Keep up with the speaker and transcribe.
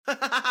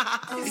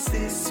Is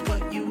this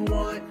what you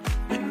want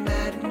with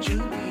Matt and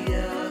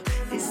Julia?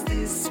 Is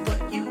this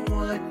what you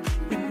want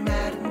with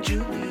Matt and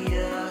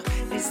Julia?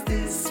 Is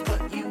this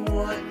what you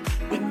want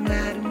with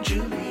Matt and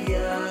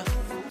Julia?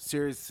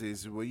 Seriously,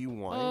 is it what you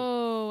want?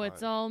 Oh,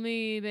 it's all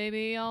me,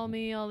 baby. All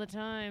me all the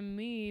time.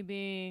 Me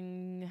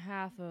being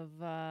half of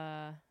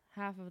the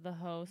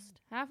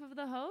host. Half of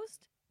the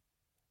host?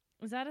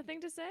 Is that a thing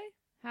to say?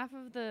 Half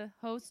of the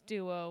host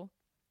duo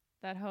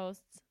that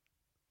hosts.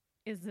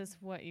 Is this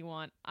what you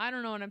want? I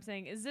don't know what I'm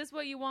saying. Is this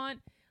what you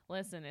want?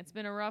 Listen, it's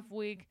been a rough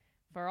week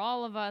for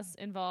all of us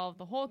involved.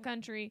 The whole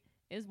country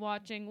is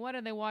watching. What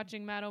are they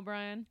watching, Matt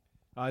O'Brien?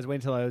 I was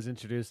waiting until I was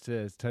introduced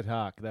to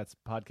Tatak. That's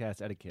podcast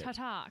etiquette.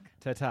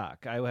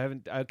 Tatak.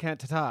 I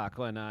can't Tatak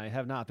when I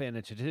have not been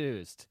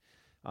introduced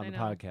on the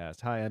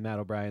podcast. Hi, I'm Matt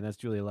O'Brien. That's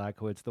Julia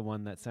Lackowitz, the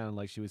one that sounded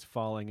like she was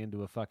falling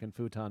into a fucking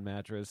futon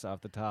mattress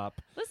off the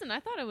top. Listen, I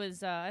thought I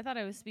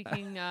was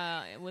speaking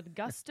with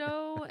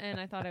gusto, and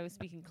I thought I was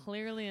speaking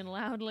clearly and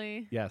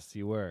loudly. Yes,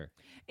 you were.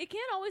 It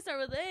can't always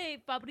start with "hey,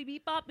 boppity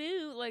beep bop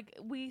boo." Like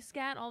we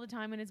scat all the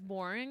time, and it's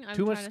boring.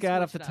 Too much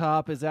scat off the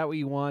top. Is that what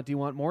you want? Do you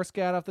want more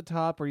scat off the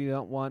top, or you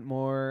don't want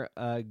more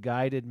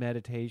guided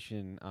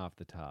meditation off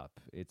the top?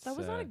 That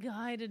was not a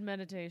guided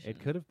meditation. It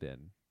could have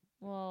been.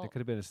 Well, there could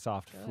have been a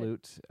soft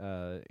flute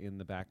in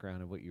the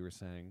background of what you were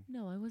saying.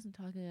 No, I wasn't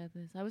talking like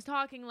this. I was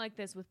talking like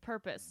this with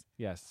purpose.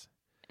 Yes.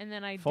 And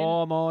then I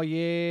 4 more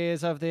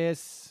years of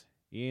this.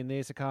 In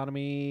this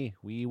economy,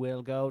 we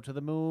will go to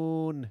the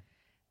moon.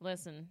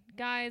 Listen,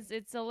 guys,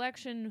 it's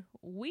election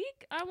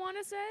week, I want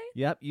to say.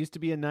 Yep, used to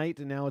be a night,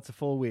 and now it's a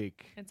full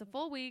week. It's a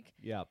full week.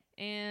 Yep.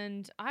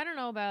 And I don't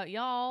know about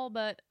y'all,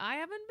 but I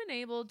haven't been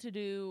able to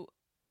do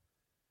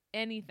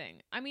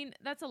anything. I mean,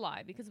 that's a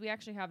lie because we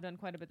actually have done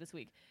quite a bit this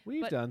week.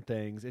 We've done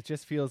things. It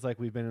just feels like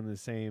we've been in the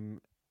same.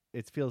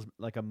 It feels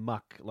like a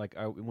muck, like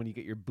when you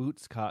get your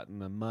boots caught in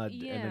the mud,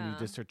 and then you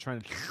just start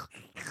trying to.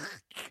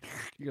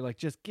 You're like,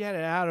 just get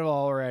it out of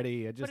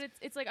already. But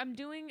it's like I'm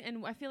doing,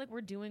 and I feel like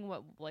we're doing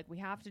what like we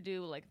have to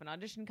do. Like if an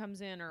audition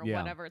comes in or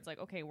whatever, it's like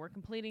okay, we're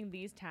completing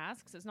these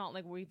tasks. It's not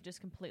like we've just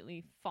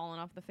completely fallen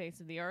off the face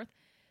of the earth.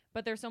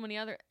 But there's so many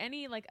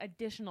any like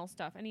additional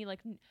stuff, any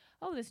like,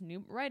 this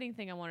new writing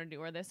thing I want to do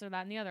or this or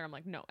that and the other. I'm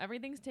like, no,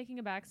 everything's taking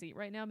a backseat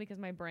right now because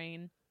my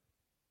brain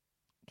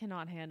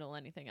cannot handle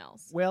anything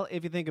else. Well,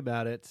 if you think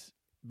about it,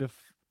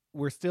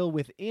 we're still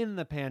within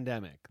the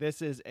pandemic.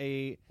 This is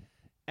a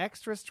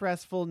extra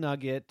stressful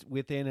nugget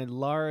within a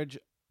large,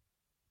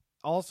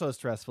 also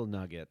stressful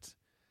nugget.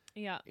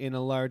 Yeah. In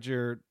a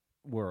larger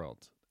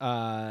world.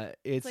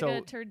 It's like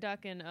a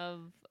turducken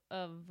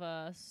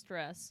of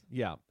stress.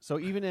 Yeah. So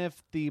even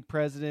if the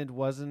president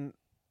wasn't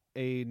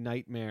a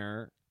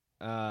nightmare,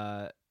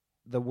 the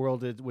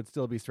world would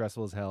still be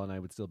stressful as hell, and I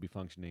would still be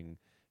functioning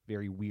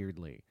very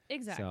weirdly.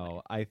 Exactly.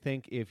 So I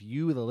think if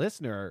you, the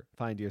listener,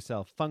 find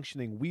yourself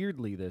functioning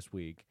weirdly this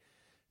week,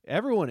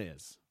 everyone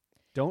is.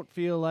 Don't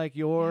feel like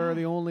you're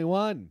the only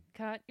one.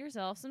 Cut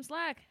yourself some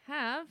slack.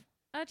 Have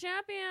a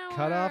chappy hour.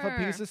 Cut off a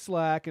piece of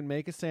slack and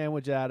make a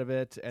sandwich out of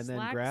it, and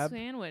then grab a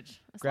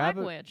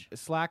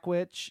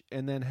slackwich,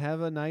 and then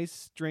have a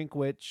nice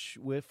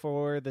drinkwich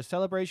for the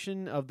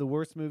celebration of the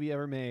worst movie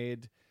ever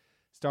made,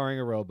 starring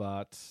a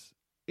robot.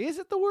 Is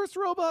it the worst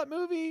robot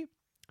movie?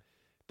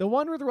 The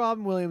one with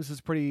Robin Williams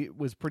was pretty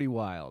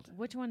wild.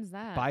 Which one's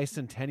that?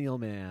 Bicentennial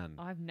Man.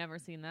 Oh, I've never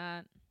seen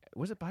that.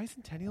 Was it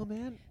Bicentennial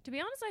Man? To be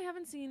honest, I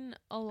haven't seen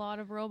a lot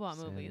of robot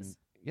movies.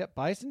 Yep,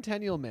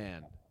 Bicentennial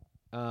Man.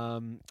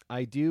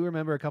 I do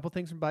remember a couple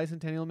things from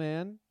Bicentennial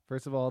Man.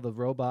 First of all, the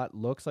robot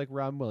looks like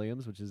Robin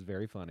Williams, which is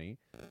very funny,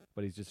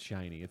 but he's just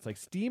shiny. It's like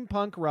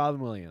steampunk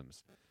Robin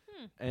Williams.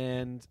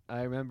 And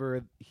I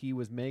remember he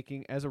was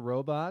making, as a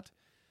robot,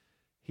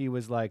 he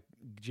was like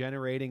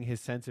generating his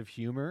sense of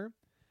humor.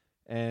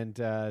 And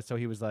so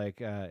he was like,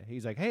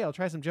 hey, I'll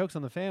try some jokes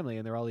on the family.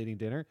 And they're all eating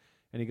dinner.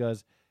 And he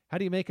goes, how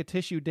do you make a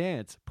tissue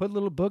dance? Put a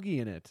little boogie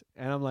in it.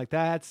 And I'm like,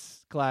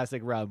 that's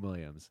classic Robin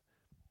Williams.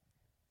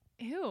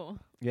 Ew.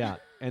 Yeah.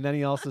 And then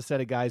he also said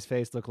a guy's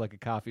face looked like a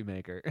coffee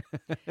maker.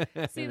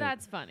 See,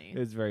 that's funny. It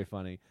was very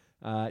funny.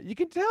 You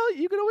could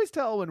always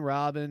tell when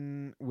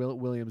Robin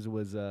Williams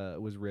was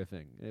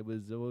riffing. It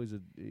was always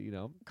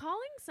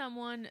calling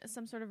someone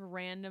some sort of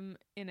random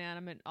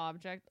inanimate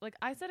object. Like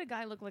I said, a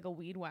guy looked like a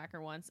weed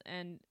whacker once,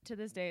 and to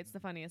this day, it's the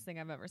funniest thing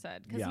I've ever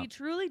said because he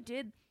truly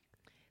did.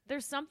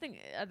 There's something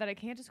that I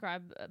can't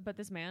describe, but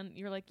this man,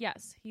 you're like,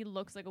 yes, he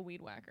looks like a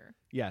weed whacker.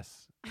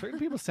 Yes. Certain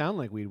people sound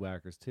like weed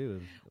whackers,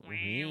 too. Is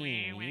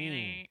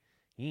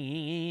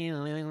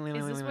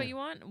this what you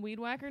want? Weed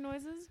whacker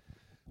noises?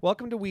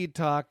 Welcome to Weed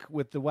Talk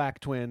with the Whack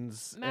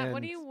Twins. Matt,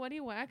 what are you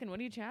whacking? What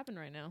are you chapping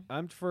right now?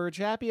 I'm for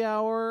Chappy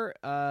Hour.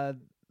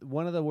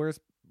 One of the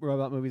worst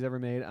robot movies ever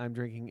made. I'm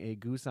drinking a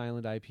Goose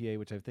Island IPA,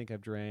 which I think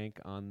I've drank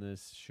on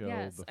this show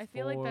before. I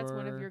feel like that's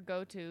one of your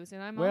go-tos,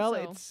 and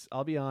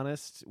I'll be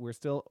honest, we're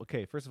still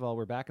okay. First of all,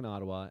 we're back in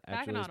Ottawa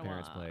at Julie's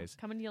parents' place,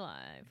 coming to you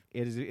live.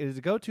 It is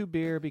a go-to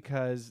beer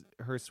because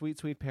her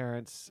sweet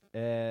parents,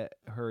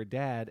 her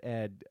dad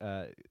Ed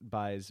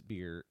buys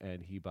beer,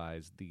 and he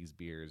buys these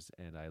beers,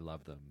 and I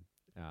love them.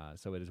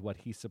 So it is what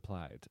he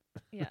supplied.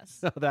 Yes.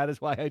 So that is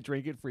why I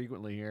drink it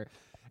frequently here.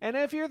 And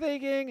if you're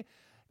thinking,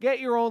 get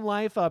your own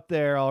life up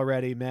there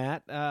already,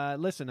 Matt.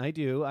 Listen, I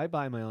do. I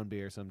buy my own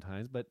beer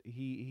sometimes, but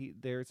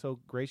they're so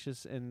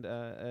gracious and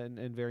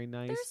very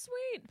nice. They're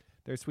sweet.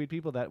 They're sweet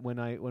people that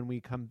when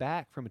we come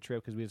back from a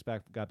trip, because we just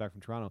got back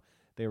from Toronto,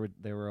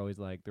 they're always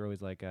like,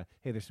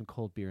 hey, there's some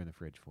cold beer in the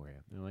fridge for you.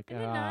 And they're like,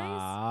 Isn't it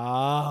nice?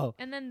 oh.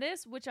 And then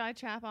this, which I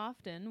chap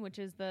often, which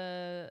is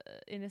the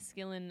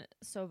Inniskillen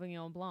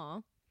Sauvignon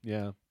Blanc.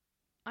 Yeah.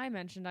 I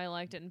mentioned I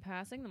liked it in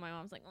passing. Then my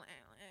mom's like,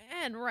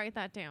 and write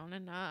that down,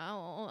 and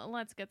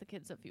let's get the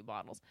kids a few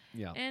bottles.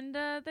 Yeah. And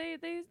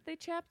they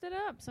chapped it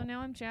up. So now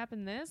I'm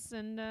chapping this,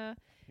 and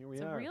Here we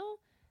it's are. a real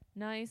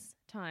nice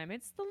time.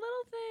 It's the little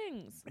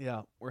things.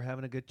 Yeah, we're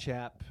having a good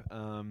chap.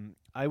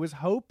 I was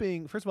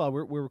hoping, first of all,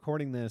 we're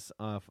recording this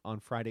on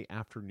Friday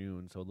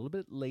afternoon, so a little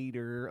bit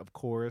later, of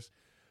course,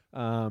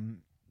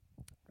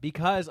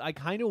 because I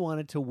kind of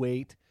wanted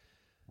to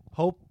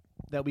hope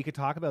that we could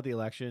talk about the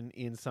election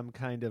in some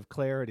kind of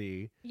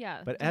clarity.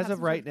 Yeah. But to as have of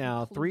some right sort of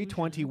now, conclusion.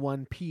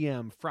 3:21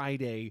 p.m.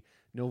 Friday,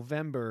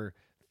 November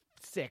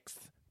 6th.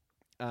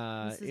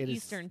 This is it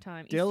Eastern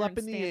time. still Eastern up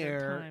in the Standard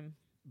air. Time.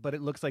 But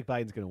it looks like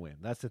Biden's going to win.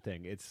 That's the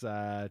thing. It's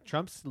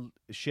Trump's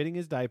shitting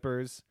his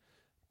diapers.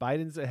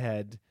 Biden's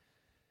ahead.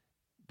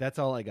 That's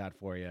all I got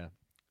for you.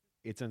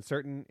 It's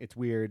uncertain. It's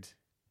weird.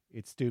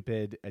 It's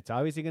stupid. It's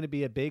obviously going to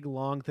be a big,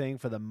 long thing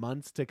for the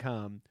months to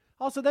come.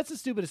 Also, that's the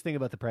stupidest thing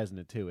about the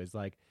president, too, is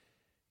like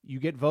you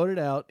get voted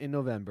out in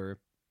November.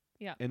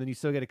 Yeah. And then you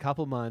still get a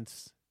couple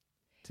months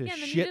to Yeah,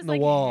 and then you shit just in the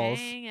like walls.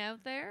 hang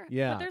out there.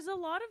 Yeah. But there's a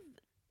lot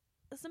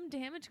of some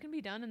damage can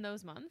be done in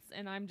those months,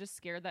 and I'm just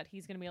scared that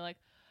he's gonna be like,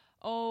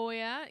 oh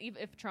yeah,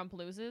 if Trump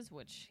loses,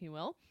 which he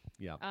will.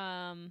 Yeah.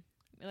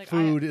 Like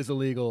Food is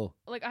illegal.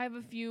 I have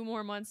a few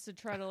more months to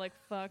try to like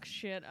fuck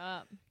shit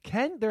up.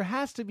 There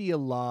has to be a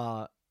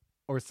law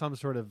or some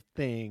sort of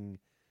thing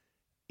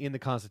in the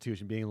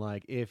Constitution being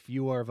like, if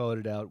you are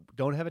voted out,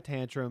 don't have a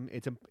tantrum.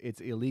 It's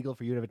illegal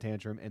for you to have a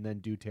tantrum and then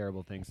do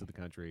terrible things to the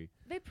country.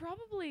 They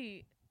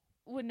probably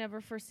would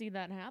never foresee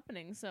that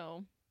happening.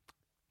 So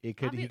He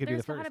could be the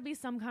there's got first. to be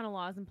some kind of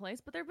laws in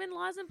place, but there have been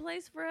laws in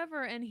place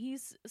forever, and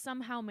he's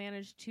somehow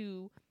managed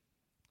to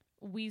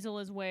weasel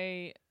his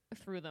way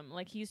through them.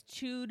 Like he's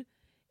chewed.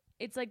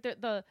 It's like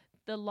the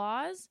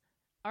laws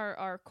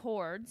are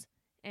cords,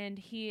 and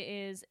he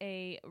is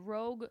a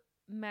rogue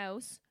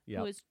mouse Yep.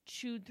 who has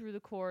chewed through the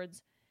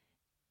cords.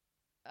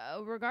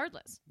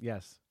 Regardless,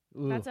 Yes.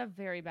 Ooh. that's a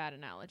very bad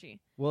analogy.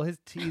 Well, his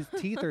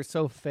teeth are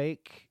so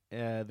fake. He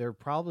could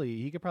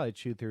probably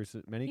chew through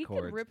many He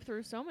cords. could rip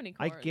through so many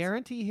I cords.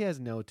 guarantee he has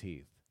no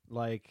teeth.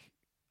 Like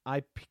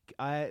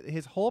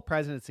his whole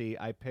presidency,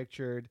 I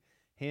pictured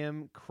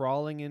him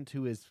crawling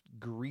into his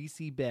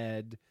greasy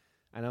bed,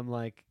 and I'm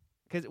like,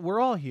 because we're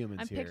all humans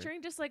I'm here.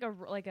 picturing just like a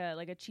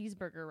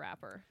cheeseburger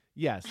wrapper.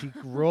 Yes, he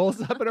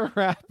rolls up in a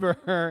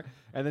wrapper,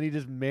 and then he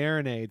just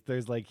marinates.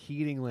 There's like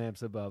heating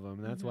lamps above him,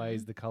 and that's why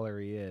he's the color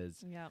he is.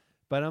 Yeah.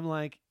 But I'm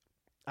like,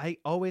 I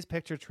always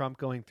picture Trump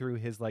going through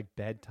his like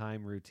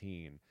bedtime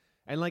routine,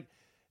 and like,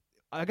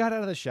 I got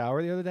out of the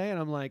shower the other day, and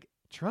I'm like,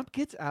 Trump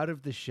gets out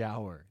of the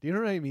shower. Do you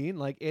know what I mean?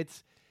 Like,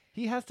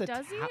 he has to.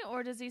 Does he,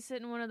 or does he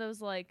sit in one of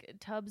those like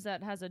tubs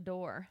that has a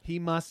door? He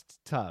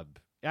must tub.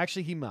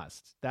 Actually, he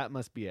must. That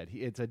must be it.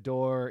 It's a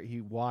door.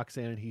 He walks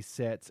in and he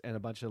sits, and a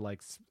bunch of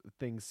like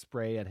things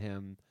spray at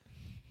him.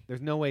 There's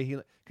no way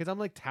because I'm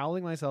like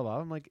toweling myself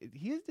off. I'm like,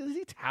 does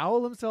he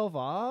towel himself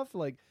off?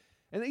 Like,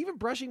 and even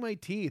brushing my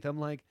teeth. I'm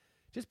like,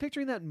 just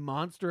picturing that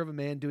monster of a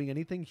man doing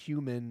anything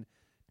human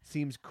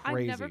seems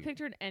crazy. I've never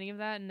pictured any of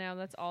that, and now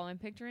that's all I'm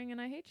picturing,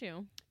 and I hate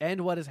you.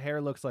 And what his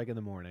hair looks like in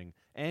the morning,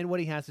 and what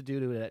he has to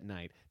do to it at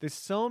night. There's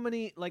so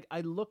many. Like,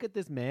 I look at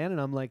this man, and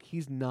I'm like,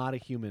 he's not a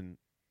human.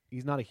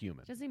 He's not a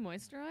human. Does he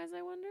moisturize,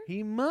 I wonder?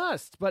 He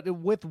must, but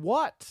with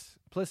what?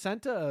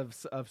 Placenta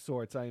of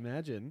sorts, I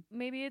imagine.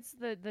 Maybe it's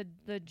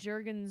the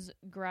Jergens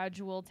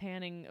gradual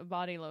tanning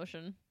body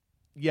lotion.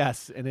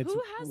 Yes, and it's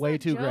Who has way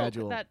that too joke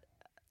gradual. That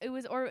it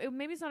was,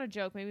 maybe it's not a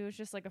joke. Maybe it was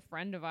just like a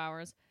friend of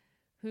ours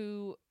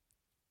who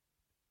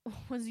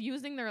was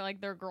using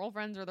their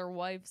girlfriends or their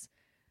wives'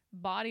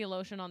 body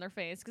lotion on their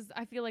face, because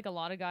I feel like a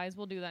lot of guys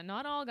will do that.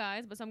 Not all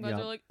guys, but some guys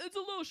Yeah. are like, it's a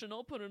lotion,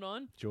 I'll put it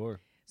on. Sure.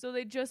 So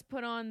they just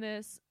put on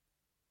this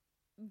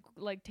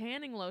like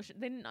tanning lotion.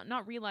 They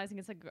not realizing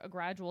it's like a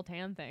gradual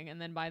tan thing, and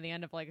then by the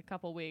end of like a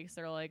couple weeks,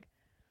 they're like,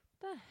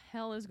 "What the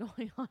hell is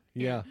going on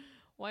here? Yeah.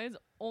 Why is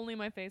only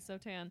my face so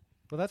tan?"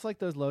 Well, that's like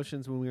those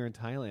lotions when we were in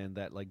Thailand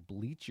that like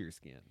bleach your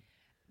skin.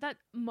 That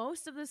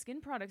most of the skin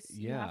products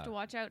you Yeah. have to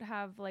watch out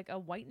have like a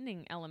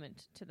whitening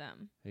element to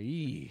them.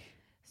 Hey.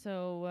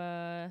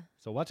 So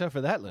So watch out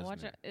for that, listener.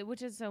 watch out,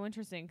 which is so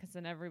interesting because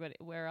then everybody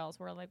where else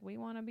we're like, we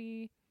want to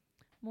be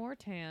more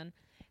tan.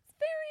 It's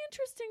very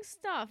interesting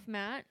stuff,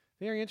 Matt.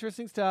 Very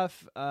interesting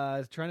stuff.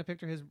 Trying to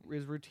picture his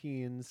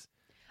routines.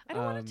 I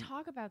don't want to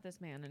talk about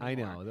this man anymore.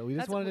 I know. We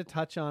just That's wanted to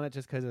touch on it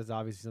just because it's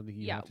obviously something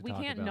you have to we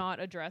talk can't about. not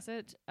address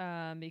it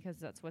because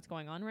that's what's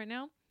going on right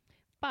now.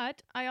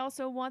 But I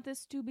also want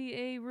this to be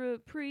a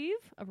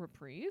reprieve.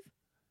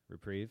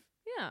 Reprieve.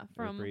 Yeah,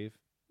 from Reprieve.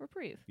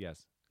 reprieve.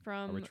 Yes.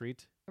 From A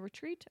retreat. a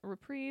retreat, a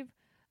reprieve,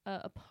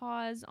 a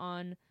pause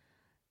on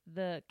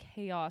the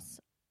chaos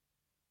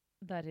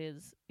that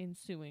is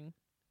ensuing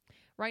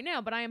right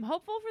now. But I am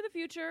hopeful for the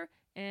future,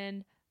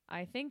 and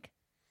I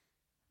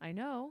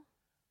know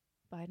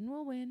Biden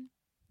will win.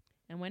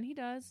 And when he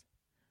does,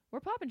 we're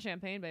popping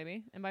champagne,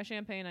 baby. And by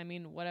champagne, I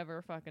mean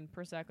whatever fucking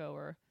Prosecco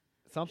or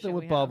Something shit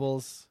with we have.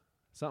 bubbles.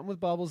 Something with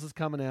bubbles is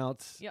coming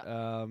out. Yep.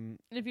 And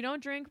if you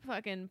don't drink,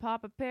 fucking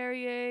pop a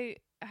Perrier,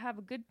 have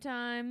a good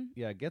time.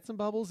 Yeah, get some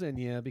bubbles in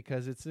you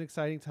because it's an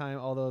exciting time,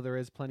 although there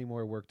is plenty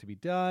more work to be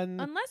done.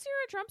 Unless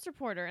you're a Trump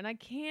supporter, and I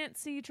can't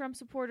see Trump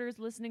supporters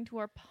listening to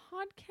our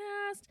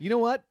podcast. You know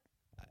what?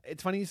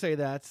 It's funny you say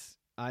that.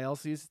 I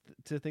also used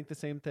to think the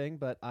same thing,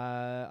 but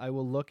I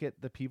will look at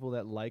the people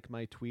that like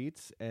my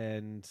tweets,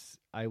 and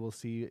I will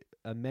see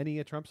many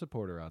a Trump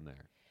supporter on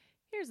there.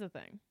 Here's the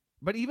thing.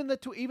 But even the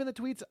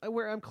tweets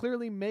where I'm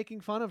clearly making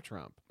fun of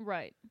Trump,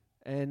 Right.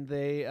 and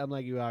I'm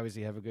like, you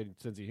obviously have a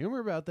good sense of humor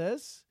about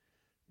this,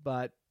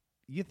 but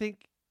you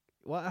think,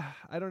 well,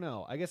 I don't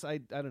know. I guess I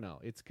don't know.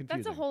 It's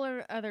confusing. That's a whole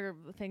other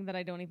thing that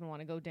I don't even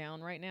want to go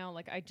down right now.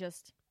 Like,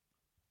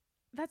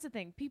 that's the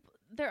thing.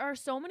 There are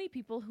so many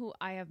people who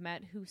I have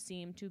met who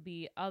seem to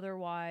be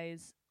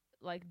otherwise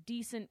like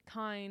decent,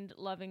 kind,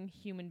 loving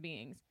human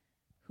beings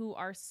who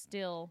are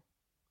still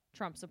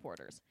Trump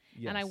supporters.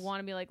 Yes. And I want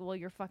to be like, well,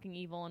 you're fucking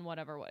evil and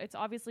whatever. It's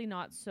obviously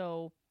not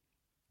so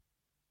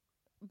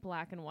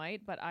black and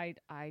white, but I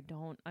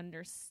don't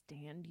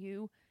understand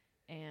you.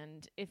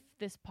 And if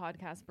this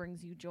podcast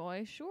brings you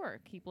joy, sure,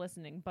 keep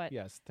listening. But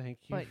Yes, thank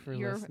you but for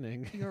you're-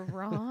 listening. you're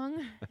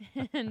wrong.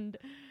 And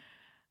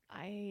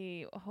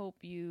I hope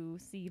you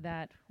see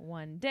that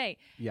one day.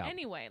 Yeah.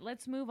 Anyway,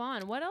 let's move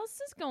on. What else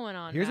is going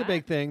on? Here's a Matt?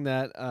 big thing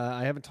that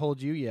I haven't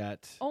told you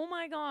yet. Oh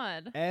my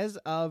God. As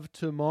of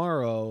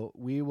tomorrow,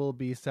 we will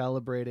be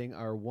celebrating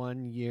our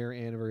 1-year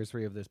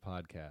anniversary of this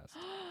podcast.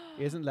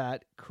 Isn't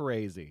that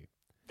crazy?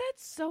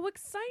 That's so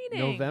exciting.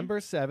 November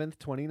 7th,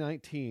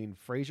 2019,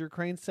 Fraser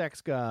Crane Sex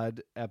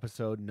God,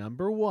 episode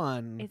number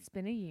 1. It's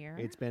been a year.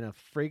 It's been a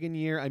friggin'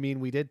 year. I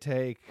mean, we did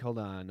take, hold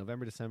on,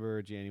 November,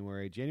 December,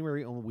 January.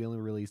 January, we only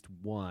released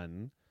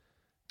 1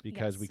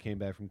 because Yes. we came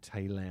back from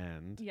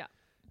Thailand. Yeah.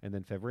 And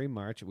then February,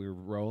 March, we were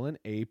rolling.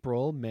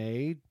 April,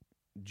 May,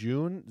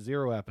 June,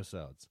 0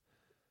 episodes.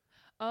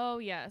 Oh,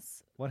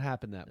 yes. What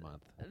happened that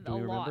month? Do A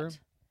we remember? lot.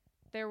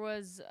 There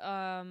was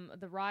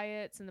the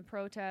riots and the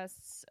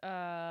protests,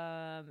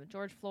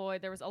 George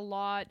Floyd. There was a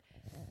lot.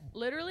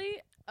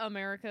 Literally,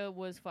 America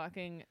was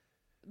fucking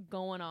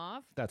going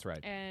off. That's right.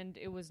 And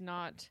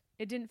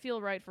it didn't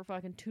feel right for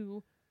fucking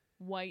 2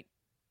 white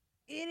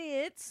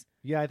idiots.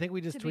 Yeah, I think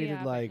we just to be tweeted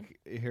happening. like,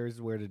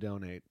 "Here's where to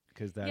donate,"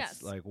 because that's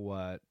Yes. like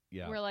what.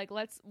 Yeah. We're like,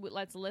 let's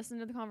listen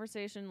to the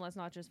conversation. Let's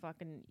not just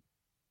fucking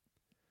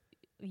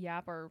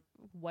yap our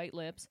white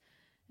lips.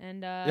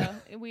 And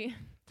we Do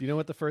you know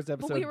what the first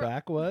episode we were-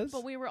 back was?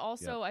 But we were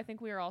also, I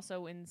think we were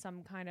also in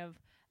some kind of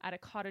at a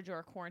cottage or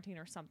a quarantine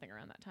or something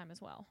around that time as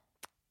well.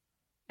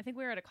 I think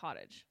we were at a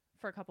cottage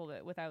for a couple of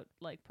it without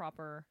like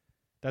proper.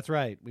 That's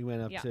right. We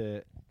went up Yeah.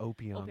 to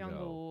Opiongo,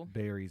 Opiongo.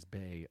 Barry's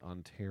Bay,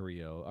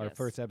 Ontario. Our Yes.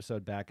 first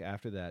episode back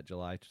after that,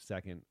 July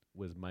 2nd,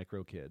 was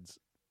Micro Kids,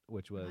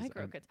 which was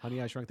Micro Kids.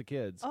 Honey, I Shrunk the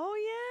Kids. Oh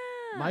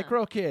yeah,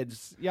 Micro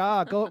Kids.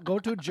 Yeah, go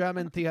to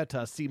German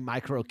theater, see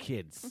Micro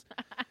Kids.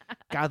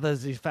 Gather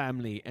the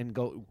family and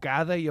go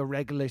gather your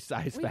regular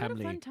size We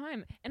family. had a fun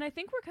time, and I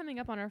think we're coming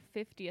up on our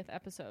 50th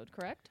episode.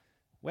 Correct?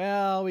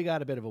 Well, we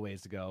got a bit of a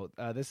ways to go.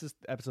 This is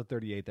episode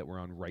 38 that we're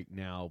on right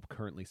now,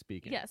 currently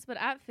speaking. Yes, but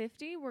at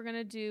 50, we're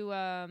gonna do.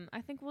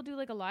 I think we'll do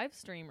like a live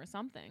stream or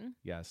something.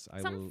 Yes, I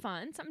Something will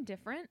fun, something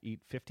different. eat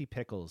 50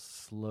 pickles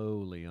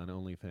slowly on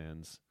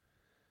OnlyFans.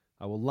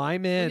 I will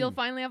lime in. You'll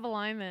finally have a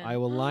lineman. I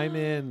will lime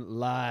in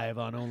live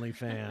on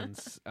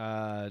OnlyFans.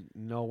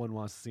 No one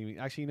wants to see me.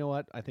 Actually, you know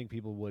what? I think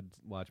people would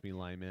watch me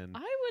lime in.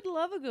 I would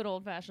love a good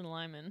old fashioned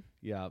lineman.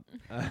 Yeah.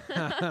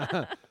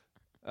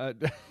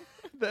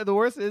 The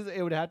worst is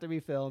it would have to be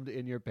filmed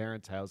in your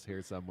parents' house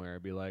here somewhere.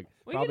 It'd be like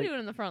We probably can do it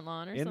in the front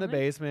lawn or in something. the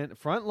basement,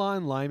 front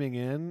lawn liming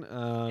in.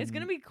 It's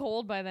gonna be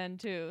cold by then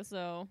too,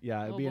 so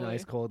Yeah, it'd oh be an boy.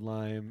 ice cold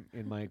lime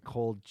in my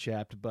cold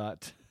chapped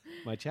butt.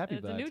 My chappy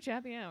It's butt. a new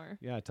chappy hour.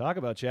 Yeah, talk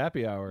about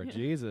chappy hour.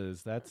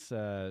 Jesus, that's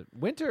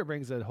winter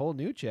brings a whole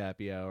new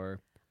chappy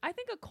hour. I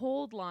think a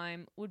cold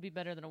lime would be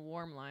better than a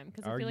warm lime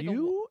because I Are feel like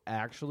you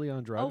actually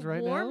on drugs a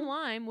right warm now?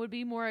 lime would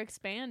be more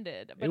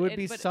expanded. But would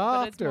be but it's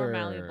softer. more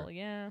malleable.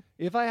 Yeah.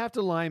 If I have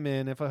to lime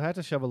in, if I had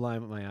to shove a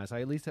lime up my ass, I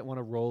at least want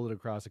to roll it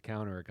across the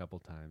counter a couple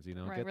times. You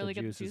know, Right. get really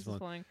the get the juices juices flowing.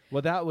 flowing.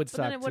 Well, that would But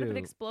suck then what too. if it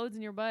explodes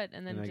in your butt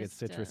and then and I get just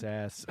citrus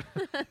ass.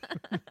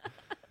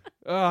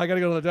 Oh, I gotta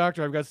go to the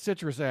doctor. I've got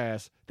citrus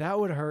ass. That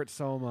would hurt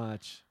so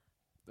much.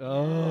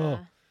 Oh,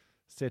 Yeah.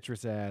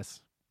 citrus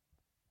ass.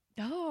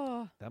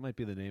 Oh. That might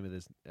be the name of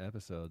this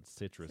episode.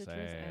 Citrus,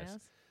 Citrus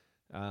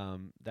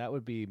ass. That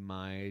would be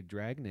my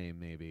drag name,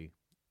 maybe.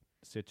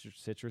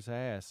 Citrus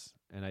ass,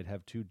 and I'd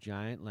have 2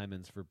 giant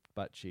lemons for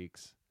butt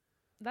cheeks.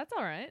 That's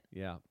all right.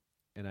 Yeah,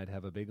 and I'd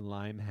have a big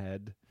lime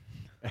head,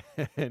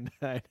 and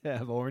I'd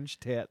have orange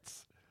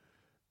tits,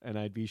 and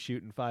I'd be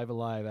shooting Five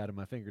Alive out of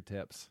my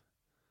fingertips.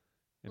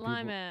 And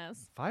Lime people-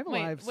 ass. Five Wait,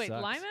 Alive wait,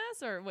 sucks. lime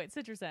ass or wait,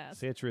 citrus ass?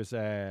 Citrus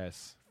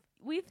ass.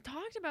 We've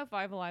talked about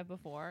Five Alive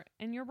before,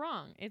 and you're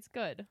wrong. It's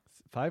good.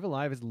 Five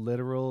Alive is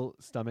literal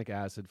stomach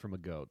acid from a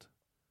goat.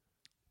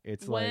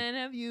 It's When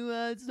have you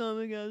had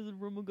stomach acid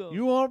from a goat?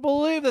 you won't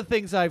believe the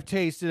things I've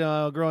tasted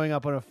growing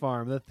up on a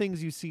farm. The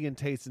things you see and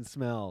taste and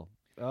smell.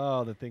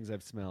 Oh, the things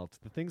I've smelt.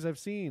 The things I've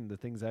seen. The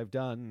things I've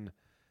done.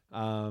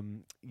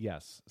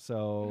 Yes.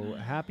 So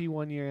happy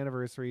 1 year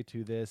anniversary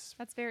to this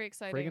That's very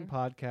exciting. friggin'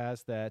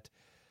 podcast that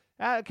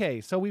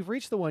okay, so we've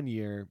reached the 1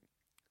 year.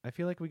 I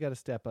feel like we got to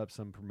step up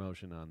some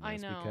promotion on this I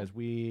know. because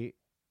we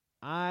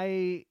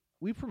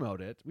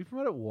promote it. We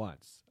promote it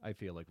once. I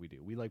feel like we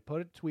do. We like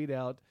put a tweet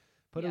out,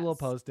 put a little Yes.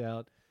 post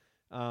out.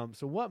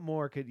 So what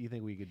more could you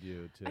think we could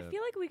do to I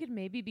feel like we could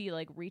maybe be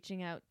like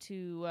reaching out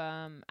to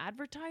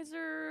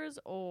advertisers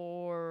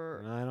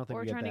or I don't think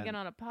or we get trying that. to get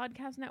on a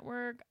podcast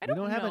network. I we don't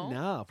don't have know.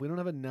 enough. We don't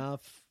have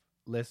enough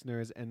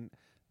listeners and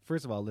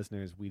first of all,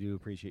 listeners, we do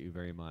appreciate you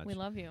very much. We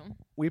love you.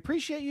 We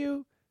appreciate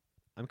you.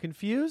 I'm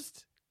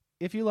confused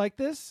if you like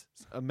this.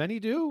 Many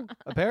do,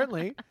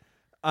 apparently.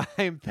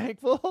 I'm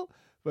thankful,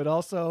 but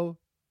also,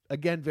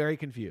 again, very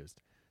confused.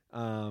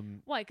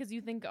 Why? Because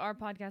you think our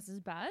podcast is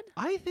bad?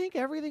 I think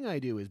everything I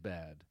do is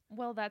bad.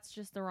 Well, that's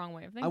just the wrong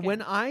way of thinking.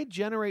 When I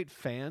generate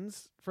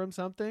fans from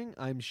something,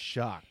 I'm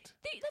shocked.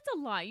 That's a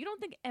lie. You don't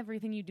think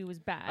everything you do is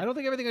bad. I don't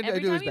think everything I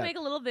Every do time is you bad. make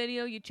a little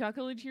video, you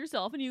chuckle it to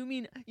yourself, and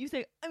you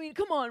say,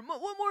 come on, what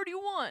more do you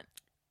want?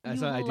 I You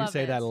do love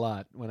say that it. a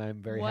lot when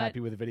I'm very What? happy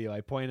with a video.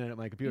 I point at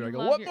my computer. You I go,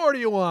 love "What your- more do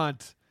you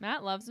want?"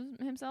 Matt loves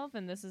himself,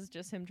 and this is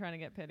just him trying to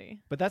get pity.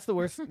 But that's the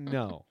worst.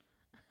 No.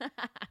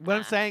 What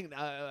I'm saying,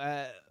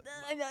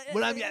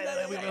 what I'm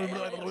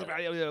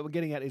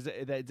getting at is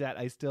that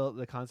I still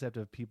the concept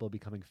of people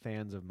becoming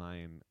fans of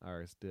mine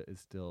is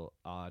still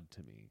odd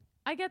to me.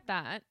 I get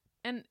that,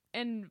 and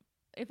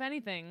if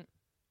anything,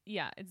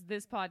 yeah, it's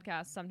this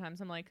podcast.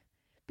 Sometimes I'm like,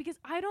 because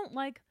I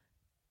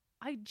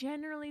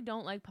generally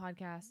don't like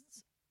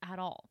podcasts at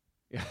all.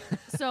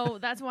 So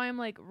that's why I'm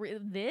like,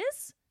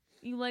 this?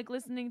 You like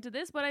listening to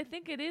this? But I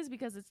think it is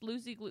because it's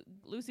loosey-goosey.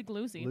 Loosey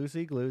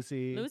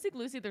gloosey.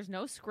 Loosey-goosey. There's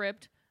no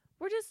script.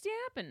 We're just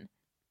yapping.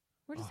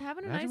 We're just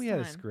having a Imagine nice we time.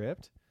 had a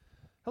script.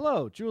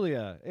 Hello,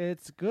 Julia.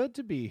 It's good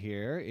to be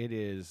here. It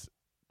is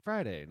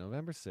Friday,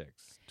 November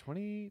 6th,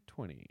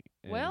 2020.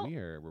 And Well, we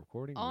are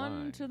recording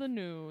On live. to the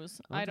news.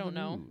 On I to the don't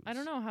know. I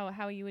news. don't know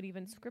how you would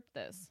even script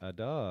this. A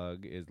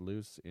dog is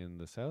loose in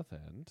the South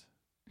End.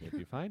 If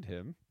you find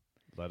him,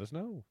 let us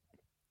know.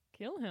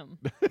 Kill him.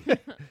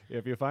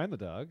 If you find the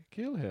dog,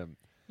 kill him.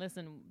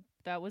 Listen,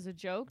 that was a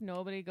joke.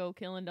 Nobody go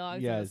killing dogs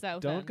in the Yes,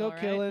 South don't End, go all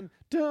right? killing.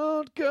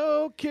 Don't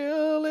go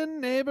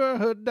killing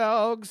neighborhood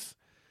dogs.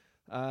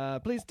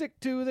 Please stick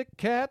to the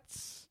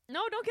cats.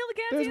 No, don't kill the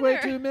cats There's either. way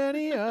too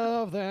many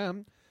of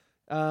them.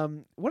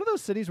 One of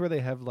those cities where they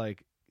have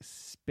like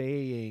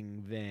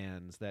spaying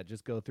vans that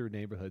just go through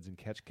neighborhoods and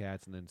catch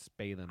cats and then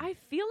spay them. I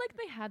feel like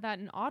they had that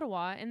in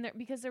Ottawa, and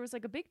because there was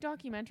like a big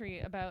documentary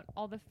about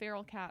all the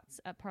feral cats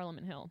at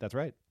Parliament Hill. That's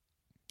right.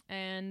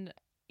 And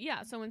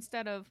yeah, so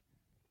instead of,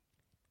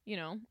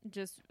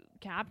 just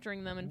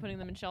capturing them and putting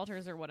them in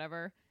shelters or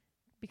whatever,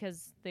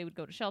 because they would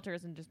go to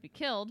shelters and just be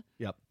killed.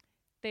 Yep.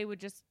 They would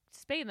just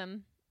spay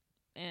them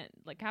and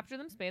like capture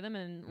them, spay them,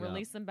 and Yeah.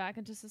 release them back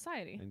into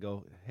society. And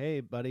go,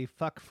 hey buddy,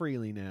 fuck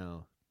freely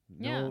now.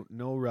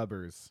 No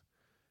rubbers.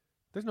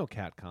 There's no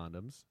cat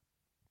condoms.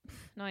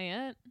 Not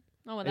yet.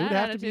 Oh, with It would that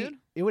have attitude. to be.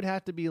 It would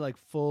have to be like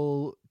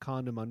full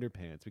condom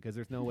underpants because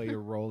there's no way you're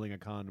rolling a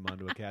condom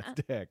onto a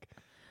cat's dick.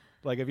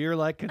 Like if you're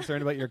like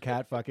concerned about your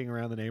cat fucking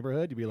around the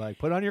neighborhood, you'd be like,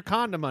 put on your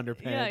condom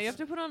underpants. Yeah, you have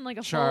to put on like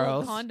a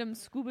Charles. full condom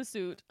scuba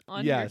suit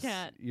on yes, your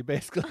cat. you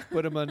basically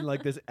put him on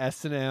like this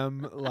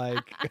S&M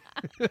like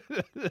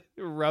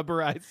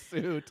rubberized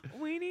suit,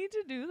 We need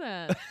to do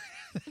that.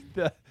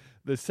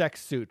 the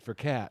sex suit for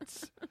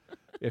cats.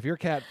 If your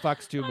cat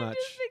fucks too I'm much,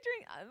 just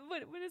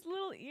picturing when his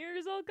little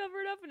ears all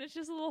covered up and it's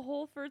just a little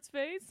hole for its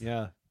face.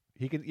 yeah,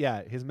 he can.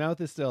 Yeah, his mouth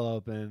is still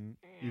open.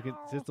 You can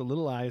just a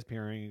little eyes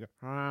peering, you go,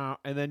 "Ah,"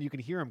 and then you can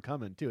hear him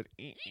coming too.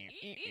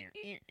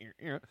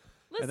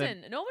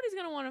 Listen, nobody's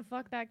gonna want to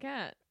fuck that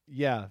cat,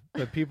 Yeah,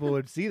 but people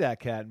would see that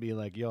cat and be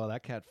like, "Yo,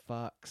 that cat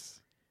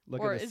fucks."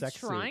 Look or at the is sex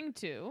suit. trying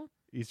to.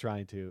 He's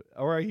trying to,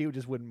 or he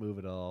just wouldn't move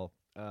at all.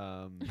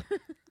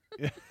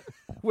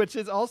 Which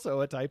is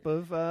also a type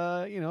of,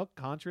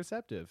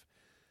 contraceptive.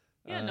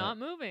 Yeah, not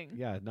moving.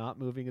 Yeah, not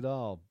moving at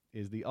all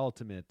is the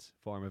ultimate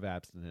form of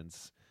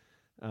abstinence.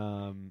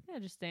 Yeah,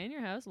 just stay in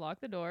your house, lock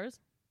the doors,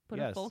 put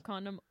Yes. a full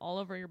condom all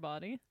over your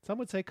body. Some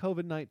would say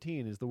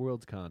COVID-19 is the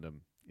world's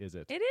condom. Is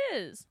it? It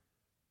is.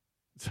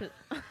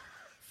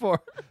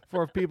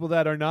 for people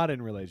that are not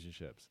in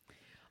relationships.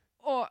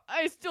 Or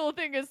I still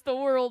think it's the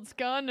world's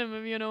condom,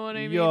 if you know what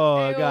I mean.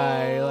 Yo,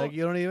 guy, Ew. like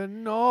you don't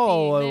even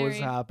know what Being was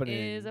married happening.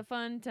 is a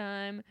fun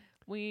time.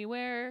 We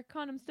wear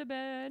condoms to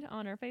bed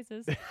on our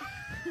faces. Can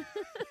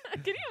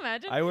you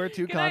imagine? I wear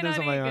two Good night, condoms on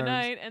honey, my good arms.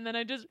 night, and then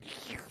I just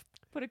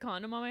Put a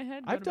condom on my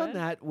head. I've done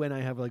that when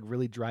I have like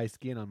really dry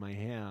skin on my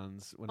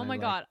hands. When Oh I, my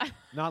like, god.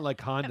 Not like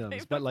condoms,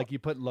 before. but like you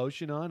put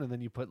lotion on and then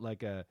you put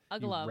like A you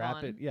glove wrap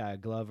on. it, a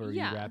glove, or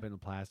Yeah. you wrap it in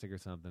plastic or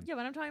something. Yeah,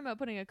 but I'm talking about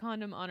putting a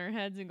condom on our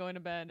heads and going to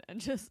bed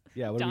and just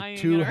Yeah, what are we, dying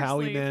 2 in our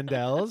Howie sleep.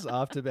 Mandels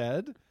off to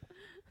bed?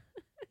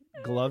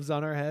 Gloves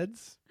on our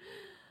heads?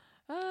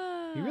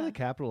 He really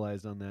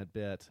capitalized on that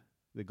bit.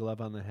 The glove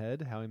on the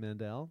head, Howie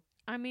Mandel.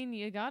 I mean,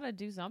 you gotta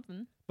do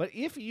something. But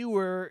if you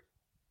were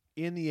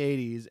in the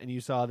 80s and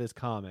you saw this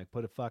comic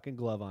put a fucking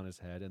glove on his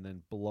head and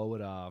then blow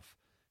it off,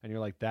 and you're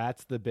like,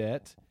 that's the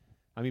bit.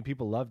 I mean,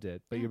 people loved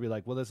it, but Yeah. you'd be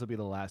like, well, this will be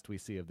the last we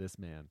see of this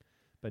man.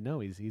 But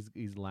no, he's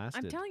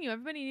lasted. I'm telling you,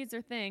 everybody needs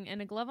their thing,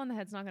 and a glove on the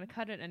head's not gonna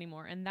cut it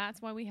anymore, and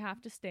that's why we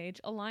have to stage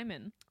a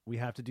Lyman. We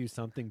have to do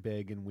something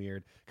big and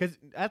weird. Because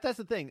that's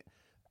the thing.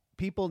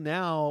 People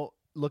now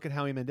look at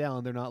Howie Mandel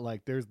and they're not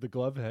like, there's the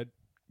glove head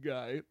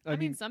guy. I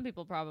mean, some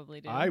people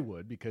probably do. I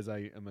would, because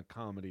I am a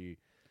comedy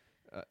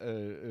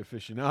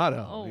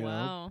aficionado. Oh, you know?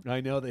 wow.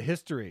 I know the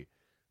history.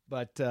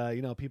 But,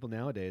 people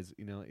nowadays,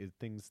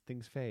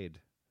 things fade.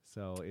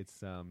 So it's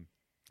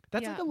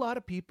that's like Yeah. a lot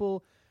of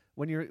people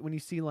when you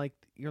see like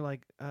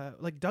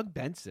Doug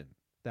Benson,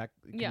 that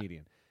Yeah.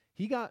 comedian.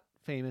 He got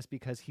famous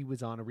because he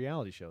was on a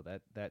reality show,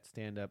 that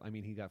stand up. I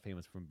mean, he got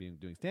famous from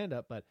doing stand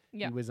up, but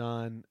Yeah. he was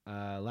on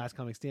Last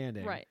Comic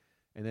Standing. Right.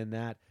 And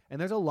then and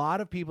there's a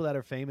lot of people that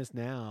are famous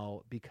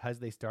now because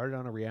they started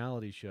on a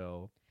reality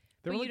show.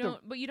 They're But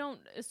like you don't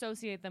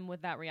associate them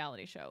with that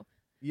reality show.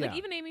 yeah. Like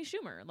even Amy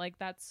Schumer, like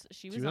she was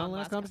She was on on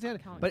Last Comic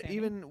Standing. Comic But Standing.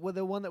 even with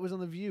the one that was on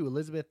The View,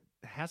 Elizabeth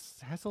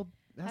Hasselbeck,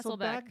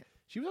 Hasselbeck.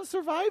 she was on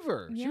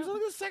Survivor. She Yeah. was on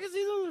like the second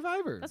season of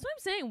Survivor. That's what I'm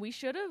saying.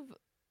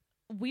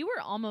 We were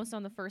almost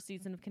on the first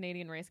season of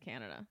Canadian Race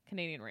Canada.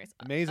 Canadian Race.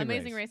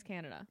 Amazing Race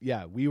Canada.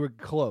 Yeah, we were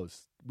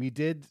close. We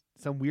did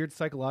some weird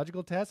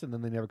psychological tests, and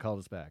then they never called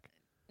us back.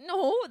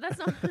 No, that's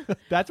not. It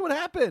That's what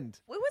happened.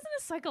 wasn't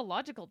a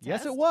psychological test.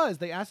 Yes, it was.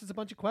 They asked us a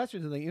bunch of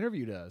questions, and they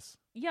interviewed us.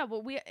 Yeah,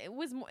 but it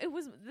was.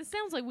 This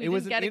sounds like we It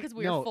was didn't get an it because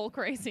we no, were full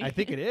crazy. I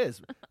think it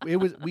is. It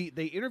was.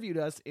 They interviewed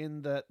us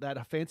in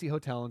that fancy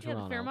hotel in Yeah,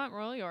 Toronto. the Fairmont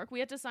Royal York. We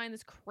had to sign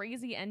this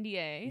crazy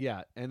NDA.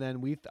 Yeah, and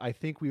then I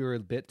think we were a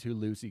bit too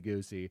loosey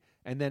goosey.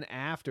 And then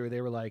after they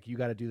were like, "You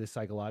got to do this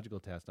psychological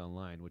test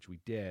online," which we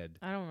did.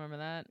 I don't remember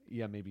that.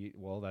 Yeah, maybe.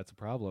 Well, that's a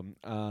problem.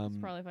 It's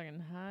probably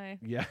fucking high.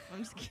 Yeah. I'm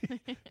just kidding.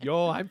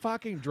 Yo, I'm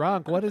fucking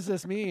drunk. What does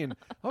this mean?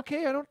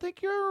 Okay, I don't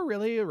think you're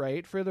really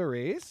right for the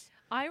race.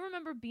 I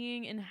remember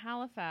being in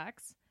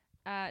Halifax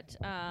at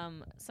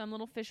some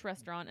little fish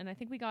restaurant, and I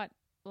think we got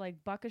like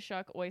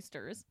buckashuck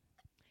oysters.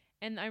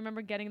 And I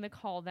remember getting the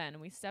call then,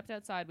 and we stepped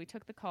outside. We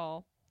took the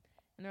call,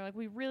 and they're like,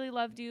 "We really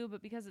loved you,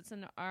 but because it's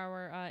in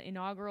our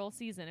inaugural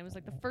season, it was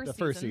like the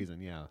first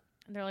season, yeah.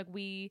 And they're like,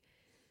 they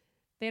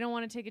don't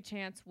want to take a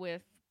chance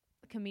with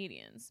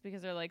comedians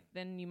because they're like,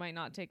 then you might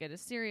not take it as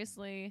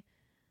seriously."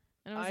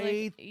 And I was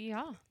like,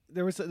 yeah.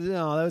 There was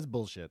no, that was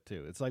bullshit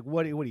too. It's like,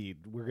 what do you?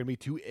 We're gonna be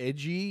too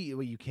edgy.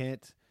 You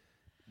can't.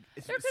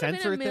 There could have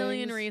censor been a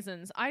million things?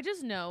 reasons. I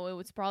just know it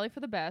was probably for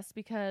the best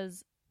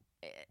because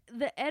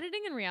the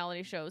editing in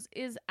reality shows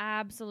is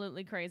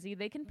absolutely crazy.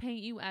 They can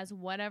paint you as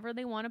whatever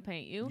they want to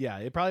paint you. Yeah,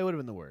 it probably would have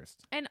been the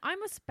worst. And I'm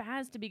a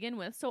spaz to begin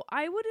with, so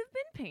I would have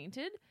been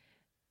painted.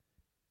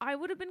 I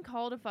would have been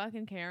called a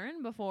fucking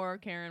Karen before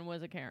Karen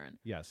was a Karen.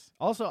 Yes.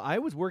 Also, I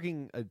was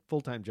working a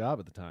full-time job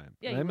at the time.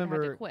 Yeah, and you I would have had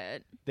remember to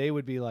quit. they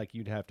would be like,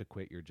 "You'd have to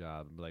quit your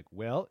job." And be like,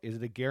 "Well, is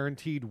it a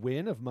guaranteed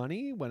win of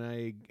money when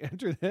I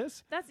enter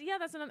this?" That's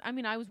another. I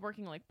mean, I was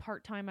working like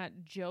part time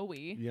at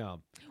Joey, Yeah.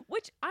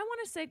 which I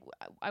want to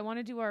I want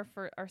to do our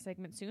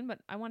segment soon, but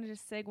I wanted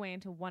to segue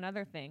into one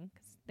other thing.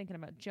 'Cause thinking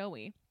about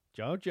Joey.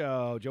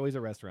 Joey's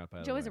a restaurant, by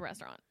the way. Joey's a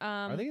restaurant.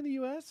 Are they in the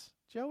U.S.,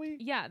 Joey?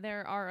 Yeah,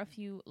 there are a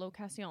few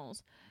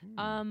locations.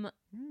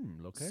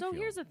 Location. So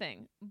here's the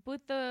thing.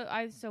 With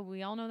so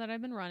we all know that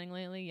I've been running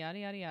lately, yada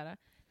yada yada.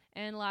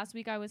 And last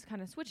week I was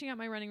kind of switching up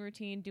my running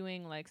routine,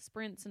 doing like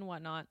sprints and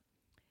whatnot.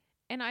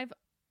 And I've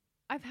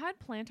had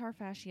plantar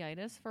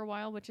fasciitis for a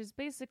while, which is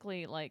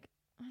basically like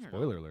I don't know.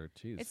 Spoiler alert,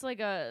 jeez. It's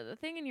like a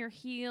thing in your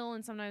heel,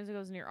 and sometimes it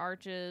goes in your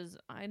arches.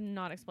 I'm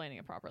not explaining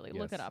it properly.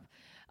 Look it Yes.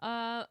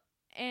 up.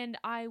 And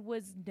I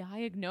was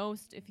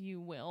diagnosed, if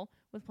you will,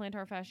 with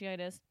plantar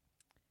fasciitis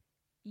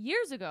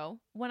years ago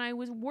when I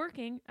was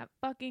working at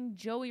fucking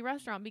Joey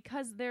Restaurant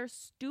because their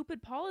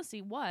stupid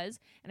policy was,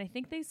 and I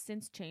think they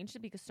since changed it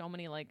because so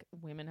many like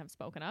women have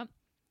spoken up,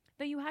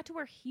 that you had to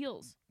wear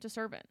heels to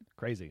serve in.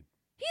 Crazy.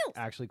 Heels.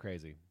 Actually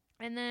crazy.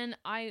 And then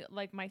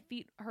my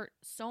feet hurt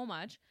so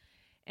much.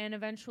 And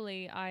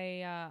eventually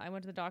I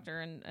went to the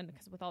doctor and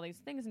because with all these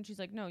things, and she's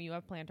like, "No, you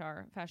have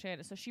plantar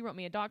fasciitis." So she wrote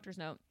me a doctor's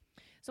note.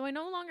 So I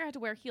no longer had to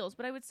wear heels,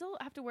 but I would still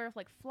have to wear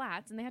like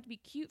flats, and they had to be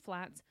cute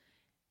flats.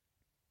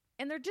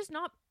 And they're just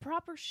not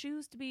proper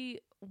shoes to be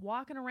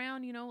walking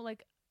around,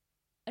 like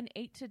an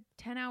 8 to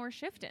 10 hour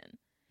shift in.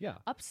 Yeah.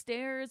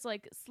 Upstairs,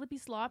 like slippy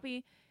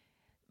sloppy.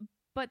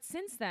 But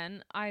since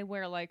then, I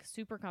wear like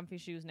super comfy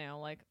shoes now,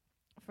 like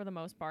for the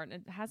most part.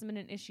 And it hasn't been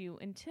an issue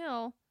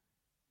until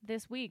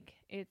this week.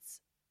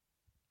 It's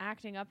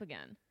acting up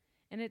again.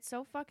 and it's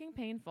so fucking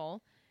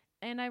painful.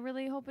 And I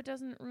really hope it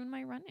doesn't ruin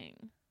my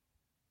running.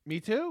 Me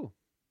too.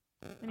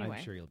 Anyway,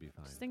 I'm sure you'll be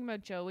fine. just thinking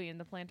about Joey and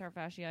the plantar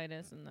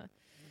fasciitis and the.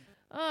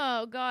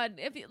 Oh God!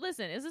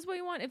 Listen, is this what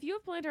you want? If you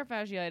have plantar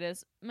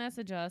fasciitis,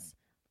 message us.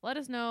 Let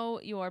us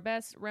know your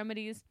best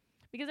remedies.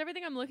 Because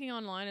everything I'm looking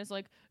online is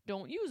like,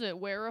 don't use it.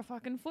 Wear a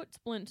fucking foot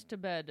splint to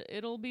bed.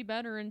 It'll be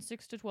better in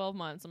 6 to 12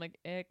 months. I'm like,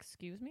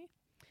 excuse me?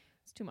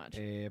 It's too much.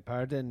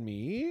 Pardon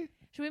me?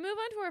 Should we move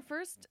on to our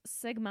first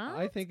segment?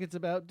 I think it's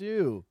about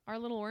due. Our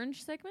little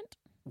orange segment?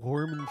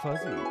 Warm and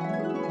fuzzy.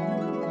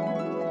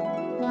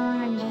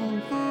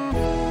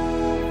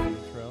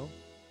 Intro.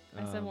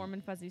 I said warm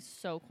and fuzzy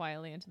so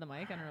quietly into the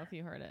mic. I don't know if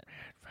you heard it.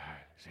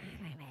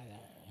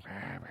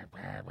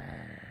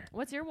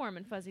 What's your warm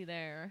and fuzzy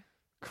there,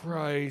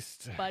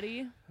 Christ.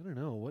 buddy? I don't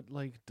know. What,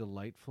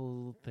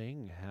 delightful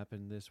thing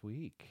happened this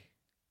week?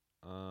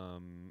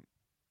 Oh,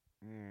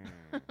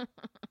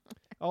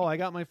 I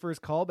got my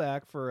first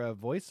callback for a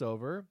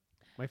voiceover.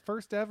 My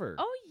first ever.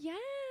 Oh, yeah.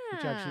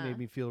 Which actually made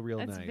me feel real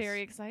That's nice.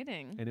 very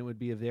exciting. And it would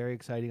be a very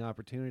exciting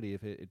opportunity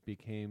if it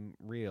became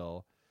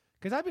real.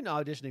 Because I've been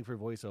auditioning for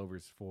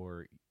voiceovers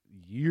for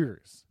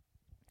years.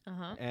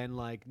 Uh-huh. And,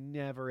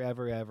 never,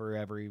 ever, ever,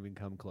 ever even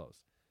come close.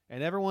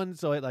 And everyone,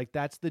 so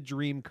that's the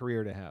dream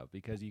career to have.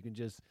 Because you can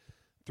just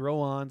throw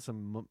on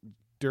some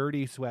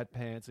dirty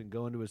sweatpants and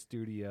go into a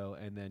studio,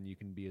 and then you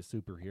can be a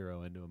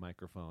superhero into a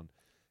microphone.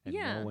 And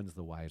no one's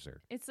the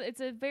wiser. It's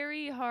a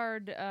very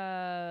hard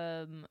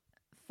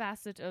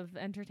facet of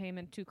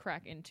entertainment to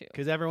crack into.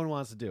 Because everyone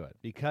wants to do it.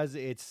 Because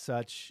it's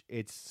such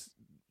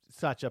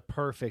a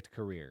perfect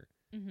career.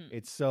 Mm-hmm.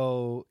 It's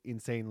so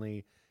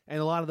insanely, and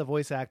a lot of the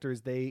voice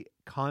actors, they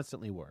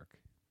constantly work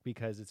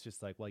because it's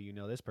just like, well,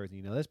 this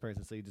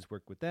person, so you just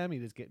work with them, you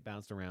just get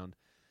bounced around,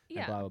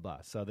 and blah blah blah.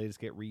 So they just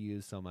get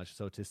reused so much.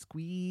 So to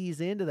squeeze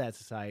into that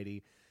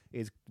society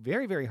is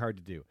very, very hard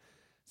to do.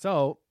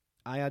 So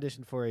I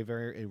auditioned for a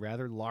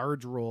rather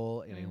large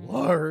role in a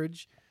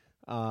large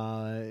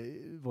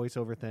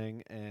voiceover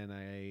thing, and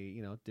I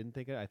didn't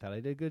think I thought I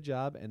did a good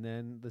job, and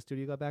then the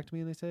studio got back to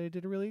me and they said I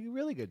did a really,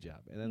 really good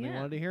job, and then they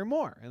wanted to hear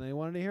more, and they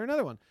wanted to hear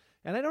another one,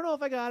 and I don't know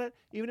if I got it.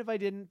 Even if I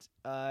didn't,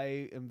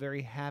 I am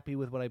very happy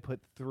with what I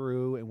put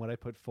through and what I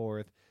put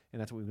forth,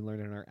 and that's what we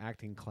learned in our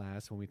acting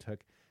class when we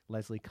took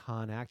Leslie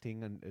Kahn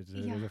acting, and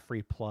there's a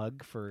free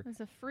plug for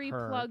There's a free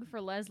her. plug for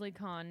Leslie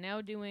Kahn,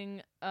 now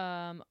doing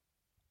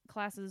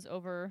classes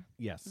over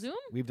Zoom?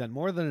 We've done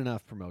more than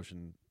enough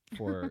promotion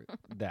for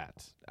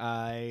that.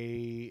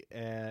 We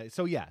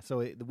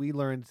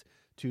learned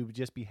to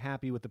just be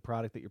happy with the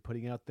product that you're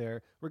putting out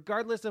there,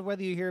 regardless of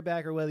whether you hear it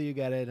back or whether you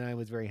get it, and I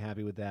was very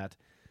happy with that.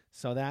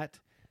 So that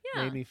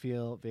made me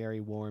feel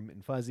very warm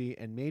and fuzzy,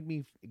 and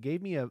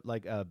gave me a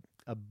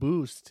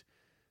boost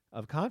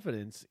of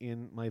confidence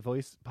in my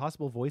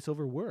possible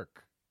voiceover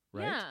work.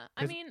 Right? Yeah,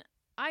 I mean,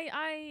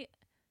 I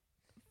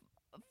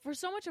for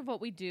so much of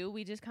what we do,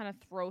 we just kind of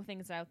throw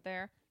things out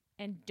there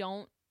and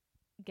don't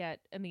get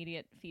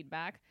immediate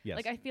feedback.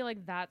 Yes. I feel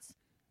like that's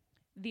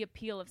the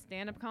appeal of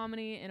stand-up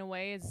comedy in a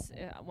way is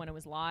when it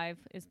was live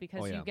is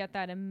because you get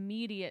that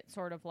immediate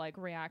sort of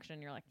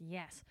reaction. You're like,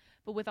 yes.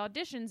 But with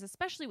auditions,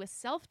 especially with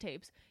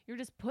self-tapes, you're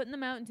just putting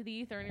them out into the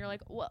ether and you're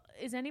like, well,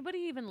 is anybody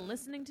even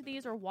listening to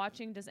these or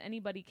watching? Does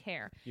anybody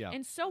care? Yeah.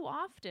 And so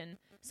often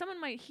someone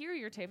might hear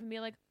your tape and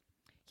be like,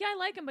 yeah, I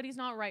like him, but he's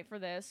not right for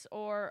this.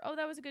 Or, oh,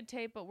 that was a good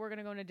tape, but we're going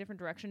to go in a different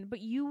direction. But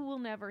you will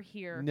never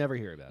hear. Never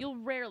hear about it. You'll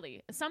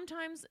rarely.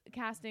 Sometimes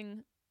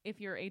casting,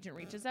 if your agent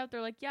reaches out, they're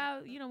like,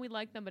 yeah, we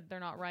like them, but they're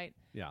not right.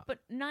 Yeah. But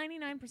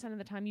 99% of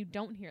the time, you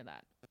don't hear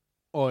that.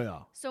 Oh, yeah.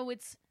 So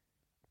it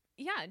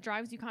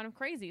drives you kind of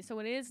crazy. So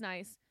it is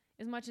nice,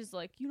 as much as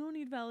you don't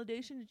need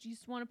validation, you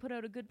just want to put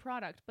out a good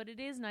product. But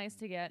it is nice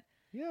to get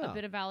a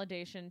bit of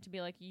validation to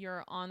be like,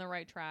 you're on the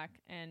right track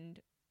and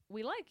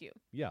we like you.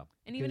 Yeah.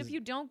 And even if you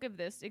don't give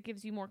this, it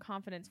gives you more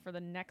confidence for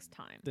the next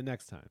time. And the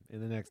next time.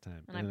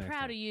 And I'm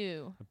proud of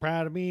you. I'm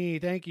proud of me.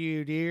 Thank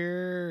you,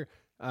 dear.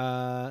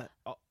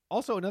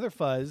 Also, another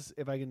fuzz,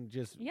 if I can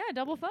just... Yeah,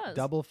 double fuzz.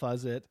 Double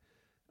fuzz it.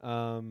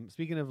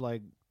 Speaking of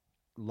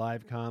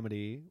live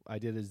comedy, I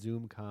did a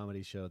Zoom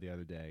comedy show the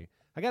other day.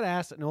 I got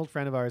asked, an old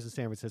friend of ours in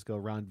San Francisco,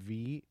 Ron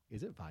V.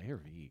 Is it Vi or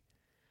V?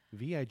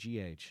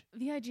 V-I-G-H.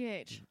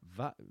 V-I-G-H.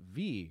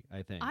 V,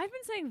 I think. I've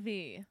been saying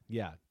V.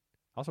 Yeah.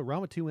 Also,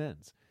 Ron with two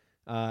N's.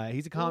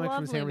 He's a comic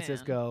from San Lovely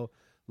Francisco.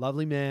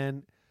 Lovely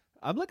man.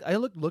 I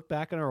look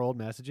back on our old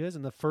messages,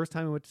 and the first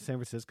time I went to San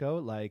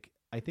Francisco, I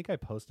think I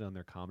posted on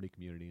their comedy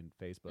community in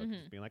Facebook,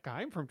 just being like,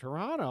 I'm from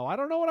Toronto. I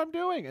don't know what I'm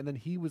doing. And then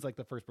he was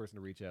the first person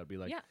to reach out, be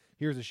like,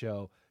 here's a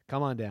show.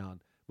 Come on down.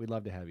 We'd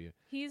love to have you.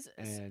 He's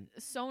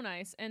so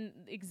nice. And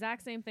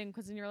exact same thing,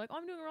 because then you're like, oh,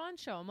 I'm doing a Ron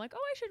show. I'm like, oh,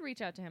 I should reach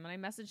out to him. And I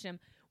messaged him.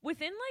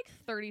 Within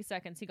 30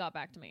 seconds, he got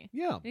back to me.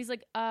 Yeah. And he's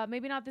like,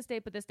 maybe not this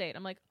date, but this date.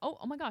 I'm like, oh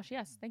my gosh,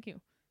 yes, thank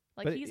you.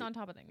 He's on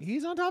top of things.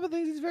 He's on top of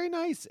things. He's very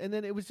nice. And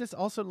then it was just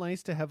also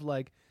nice to have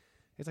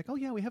it's like, oh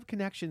yeah, we have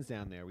connections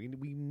down there. We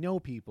know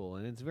people,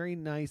 and it's very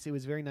nice. It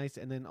was very nice,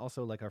 and then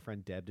also like our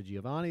friend Deb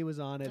DiGiovanni was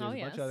on it. There's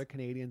a bunch of other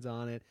Canadians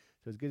on it,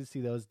 so it was good to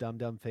see those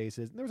dumb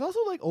faces. And there was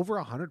also like over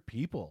 100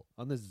 people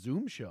on this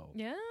Zoom show.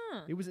 Yeah.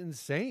 It was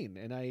insane,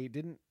 and I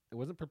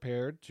wasn't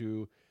prepared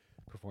to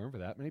perform for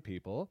that many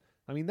people.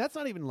 I mean, that's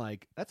not even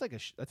like that's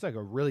like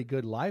a really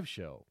good live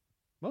show.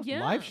 Most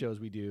live shows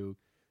we do,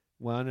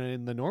 when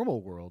in the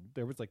normal world,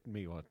 there was like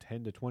maybe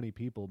 10 to 20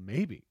 people,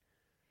 maybe.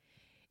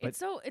 It's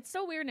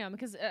so weird now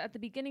because at the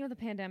beginning of the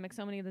pandemic,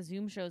 so many of the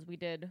Zoom shows we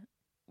did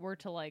were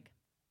to like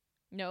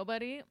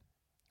nobody,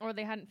 or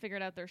they hadn't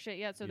figured out their shit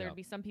yet. So there'd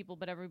be some people,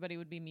 but everybody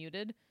would be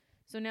muted.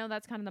 So now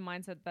that's kind of the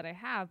mindset that I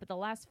have. But the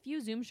last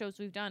few Zoom shows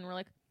we've done, we're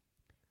like,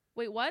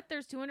 wait, what?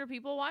 There's 200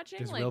 people watching?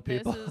 There's like real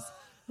people. This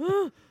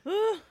is.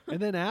 And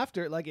then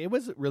after, like, it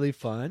was really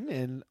fun.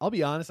 And I'll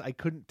be honest, I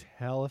couldn't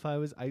tell if I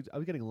was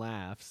getting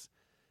laughs.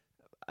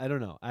 I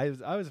don't know.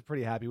 I was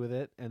pretty happy with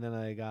it, and then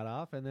I got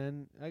off, and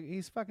then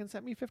he's fucking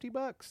sent me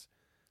 $50.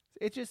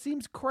 It just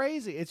seems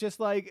crazy. It's just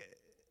like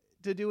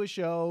to do a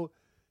show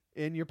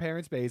in your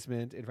parents'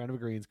 basement in front of a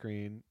green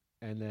screen,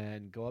 and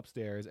then go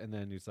upstairs, and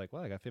then it's like,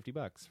 well, I got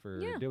 $50 for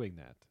doing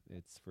that.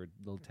 It's for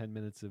little 10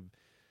 minutes of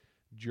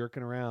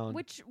jerking around,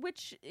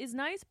 which is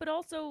nice, but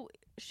also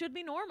should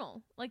be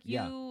normal. Like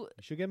you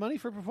should get money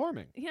for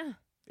performing. Yeah,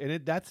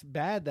 and that's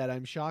bad that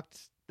I'm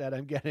shocked that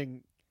I'm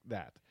getting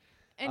that.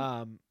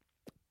 And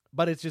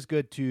but it's just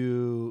good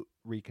to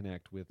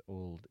reconnect with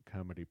old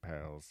comedy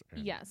pals.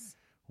 And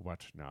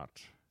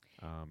whatnot.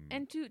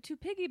 And to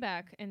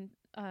piggyback and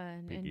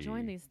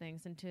join these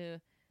things, and to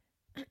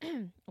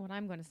what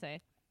I'm going to say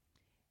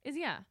is,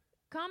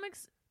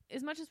 comics,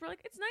 as much as we're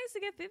like, it's nice to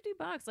get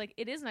 $50. Like,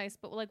 it is nice,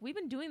 but like, we've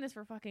been doing this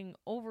for fucking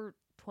over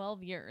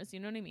 12 years. You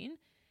know what I mean?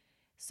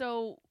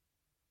 So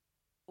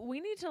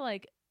we need to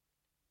like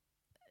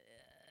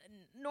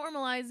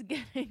normalize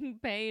getting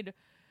paid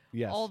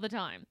all the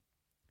time.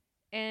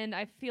 And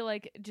I feel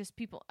like just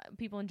people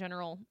in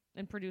general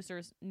and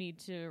producers need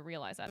to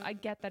realize that. I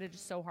get that it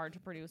is so hard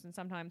to produce, and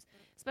sometimes,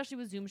 especially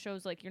with Zoom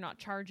shows, like you're not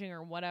charging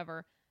or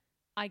whatever.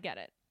 I get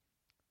it.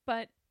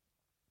 But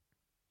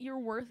you're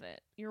worth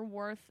it. You're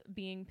worth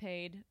being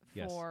paid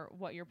for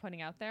what you're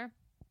putting out there.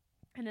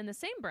 And in the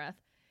same breath,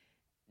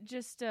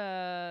 just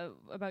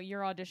about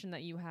your audition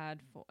that you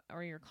had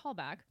or your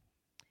callback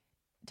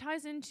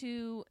ties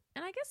into,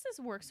 and I guess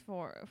this works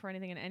for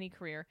anything in any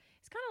career.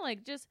 It's kind of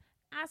like just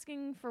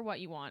asking for what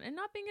you want and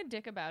not being a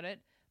dick about it,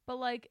 but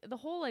like the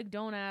whole like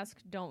don't ask,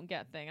 don't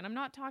get thing. And I'm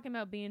not talking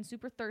about being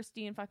super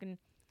thirsty and fucking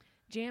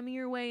jamming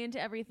your way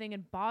into everything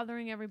and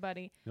bothering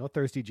everybody. No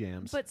thirsty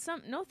jams. But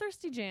no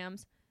thirsty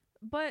jams.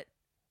 But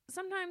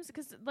sometimes,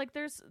 because like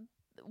there's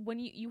when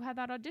you had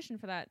that audition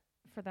for that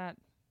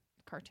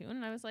cartoon,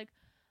 and I was like,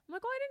 I'm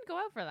like, oh, I didn't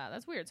go out for that.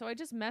 That's weird. So I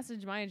just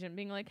messaged my agent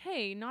being like,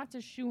 hey, not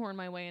to shoehorn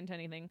my way into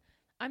anything,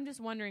 I'm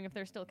just wondering if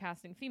they're still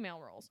casting female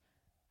roles.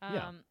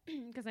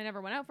 Because I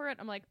never went out for it.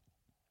 I'm like,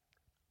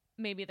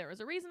 maybe there was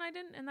a reason I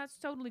didn't, and that's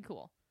totally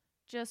cool.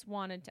 Just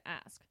wanted to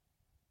ask.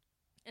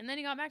 And then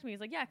he got back to me.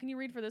 He's like, yeah, can you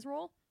read for this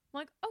role?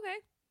 I'm like, okay.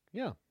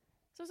 Yeah.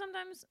 So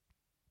sometimes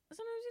you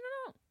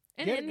don't know.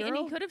 And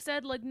he could have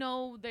said, like,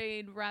 no,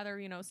 they'd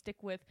rather,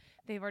 stick with,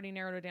 they've already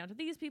narrowed it down to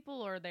these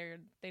people, or they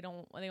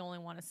only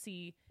want to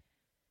see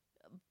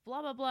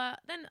blah, blah, blah.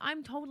 Then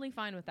I'm totally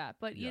fine with that.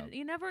 But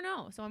you never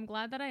know. So I'm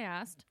glad that I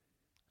asked.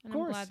 And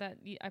I'm glad that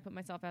I put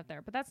myself out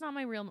there. But that's not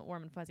my real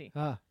warm and fuzzy.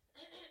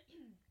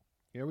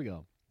 Here we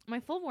go. My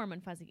full warm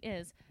and fuzzy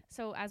is,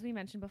 so as we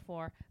mentioned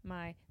before,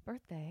 my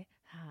birthday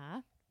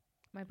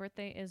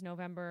is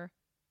November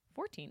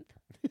 14th.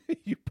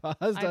 You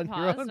paused on your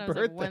own birthday. I was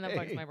like, when the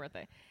fuck's my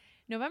birthday?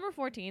 November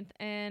 14th.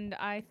 And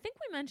I think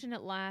we mentioned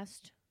it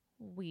last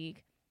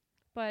week.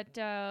 But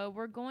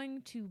we're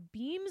going to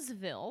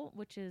Beamsville,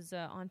 which is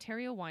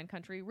Ontario wine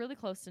country, really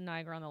close to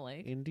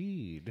Niagara-on-the-Lake.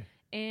 Indeed.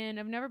 And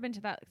I've never been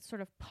to that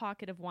sort of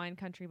pocket of wine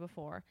country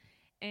before.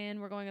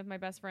 And we're going with my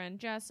best friend,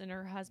 Jess, and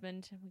her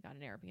husband. We got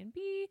an Airbnb.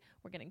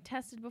 We're getting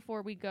tested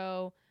before we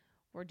go.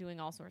 We're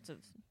doing all sorts of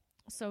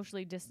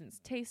socially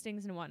distanced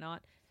tastings and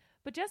whatnot.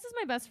 But Jess is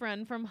my best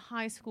friend from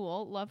high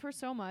school. Love her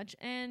so much.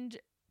 And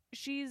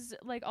she's,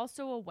 like,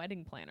 also a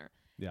wedding planner.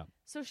 Yeah.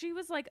 So she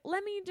was like,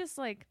 let me just,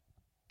 like,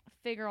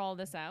 figure all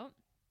this out.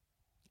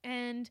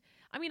 And,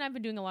 I mean, I've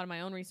been doing a lot of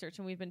my own research,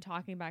 and we've been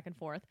talking back and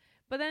forth.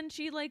 But then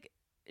she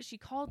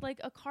called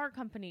like a car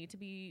company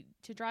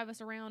to drive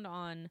us around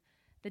on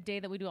the day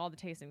that we do all the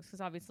tastings,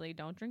 because obviously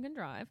don't drink and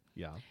drive.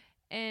 Yeah.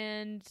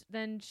 And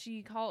then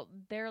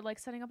they're like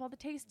setting up all the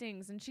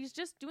tastings, and she's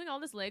just doing all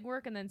this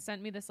legwork, and then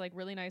sent me this like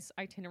really nice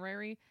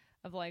itinerary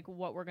of like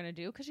what we're gonna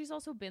do, because she's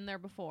also been there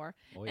before.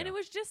 Oh, yeah. And it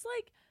was just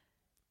like,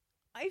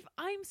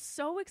 I'm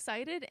so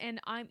excited, and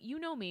you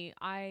know me,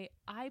 I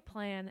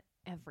plan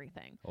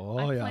everything.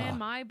 I plan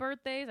my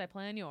birthdays, I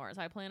plan yours,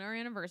 I plan our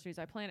anniversaries,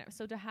 I plan it.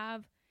 So to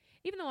have,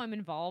 even though I'm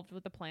involved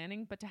with the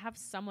planning, but to have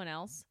someone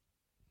else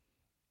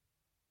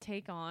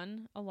take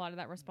on a lot of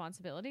that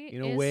responsibility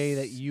in a way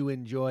that you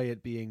enjoy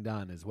it being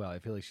done as well. I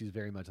feel like she's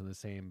very much on the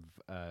same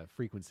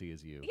frequency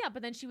as you. Yeah,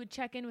 but then she would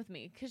check in with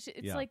me, because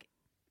it's like,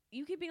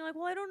 you keep being like,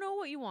 well, I don't know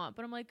what you want.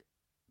 But I'm like,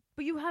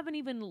 but you haven't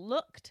even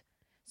looked.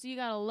 So you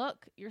got to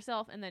look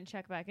yourself and then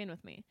check back in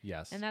with me.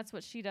 Yes. And that's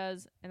what she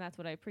does. And that's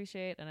what I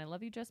appreciate. And I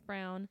love you, Jess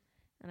Brown.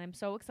 And I'm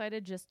so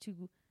excited just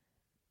to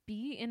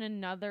be in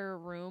another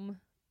room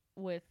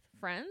with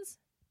friends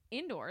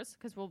indoors,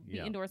 because we'll be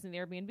indoors in the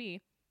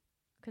Airbnb,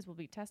 because we'll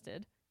be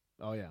tested.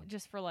 Oh, yeah.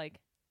 Just for like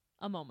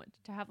a moment,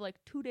 to have like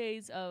 2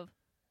 days of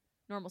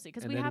normalcy.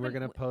 Because And then we're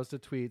going to post a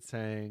tweet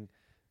saying,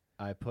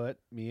 I put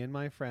me and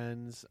my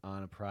friends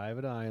on a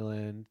private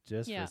island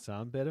just for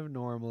some bit of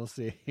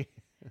normalcy.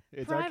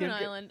 It's private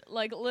island,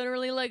 like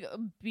literally like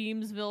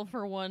Beamsville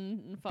for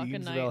one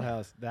fucking night. Beamsville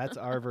house. That's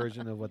our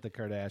version of what the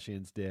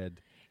Kardashians did.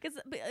 Because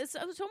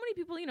so many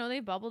people,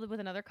 they've bubbled with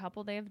another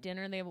couple. They have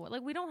dinner. They have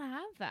like, we don't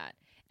have that.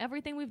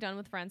 Everything we've done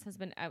with friends has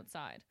been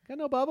outside. Got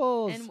no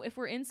bubbles. And if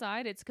we're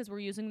inside, it's because we're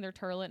using their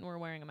turlet and we're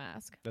wearing a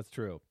mask. That's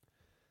true.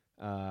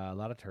 A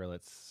lot of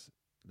turlets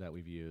that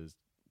we've used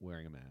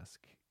wearing a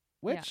mask,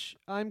 which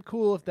I'm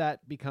cool if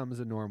that becomes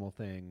a normal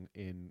thing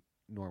in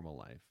normal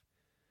life.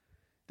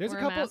 There's wear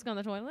a couple mask on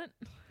the toilet.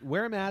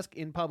 Wear a mask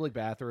in public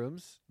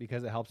bathrooms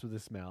because it helps with the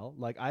smell.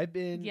 Like I've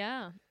been,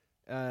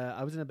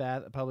 I was in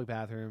a public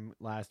bathroom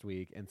last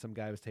week, and some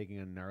guy was taking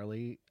a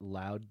gnarly,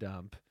 loud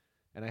dump,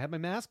 and I had my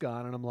mask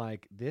on, and I'm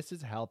like, this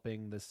is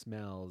helping the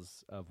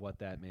smells of what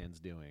that man's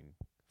doing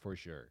for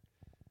sure.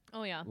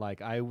 Oh yeah.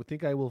 Like I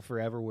think I will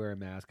forever wear a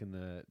mask in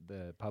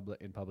the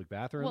public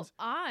bathrooms. Well,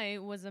 I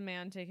was a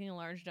man taking a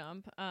large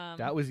dump.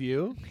 That was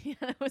you? Yeah,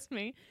 that was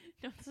me.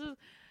 No, this was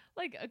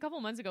like a couple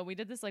months ago. We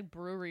did this like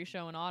brewery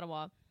show in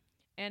Ottawa,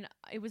 and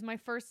it was my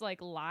first like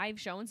live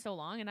show in so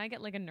long, and I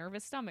get like a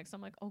nervous stomach, so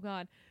I'm like, oh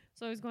god.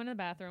 So I was going to the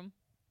bathroom,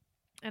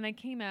 and I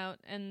came out,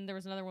 and there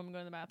was another woman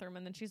going to the bathroom,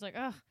 and then she's like,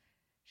 ugh.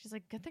 She's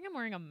like, good thing I'm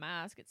wearing a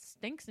mask. It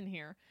stinks in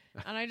here.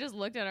 And I just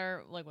looked at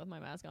her like with my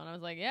mask on. I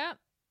was like, yeah,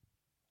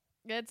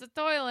 it's a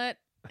toilet.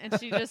 And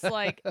she just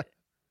like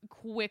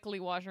quickly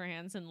washed her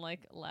hands and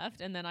like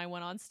left. And then I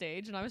went on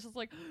stage, and I was just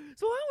like,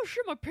 so I almost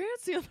shit my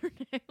pants the other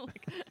day.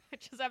 Like I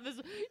just have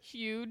this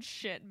huge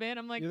shit bin.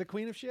 I'm like, you're the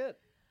queen of shit.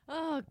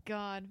 Oh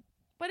god.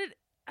 But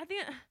I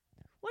think,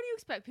 what do you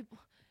expect people?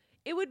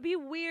 It would be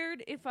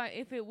weird if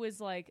it was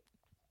like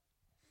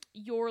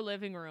your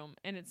living room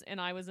and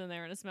I was in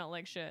there and it smelled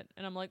like shit,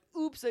 and I'm like,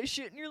 oops, I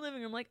shit in your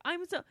living room. Like, where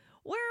am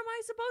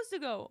I supposed to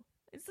go?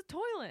 It's the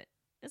toilet.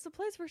 It's the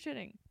place for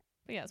shitting.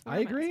 But yes, I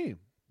agree.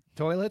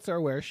 Toilets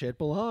are where shit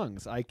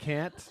belongs. I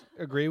can't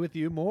agree with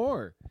you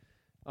more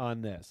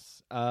on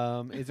this.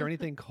 Is there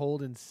anything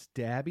cold and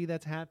stabby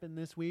that's happened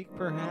this week,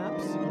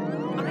 perhaps?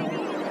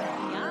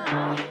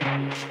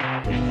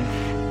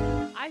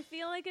 I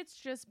feel like it's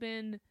just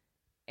been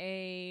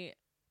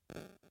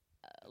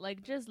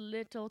like just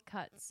little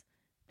cuts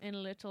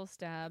and little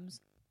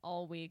stabs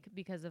all week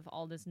because of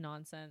all this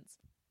nonsense.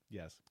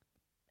 Yes.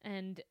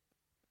 And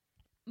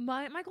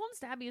my golden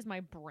stabby is my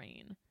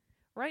brain.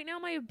 Right now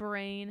my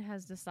brain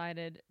has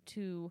decided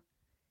to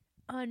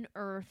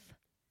unearth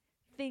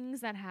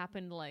things that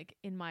happened like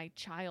in my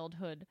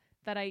childhood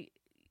that when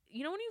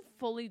you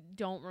fully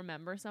don't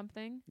remember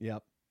something?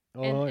 Yep.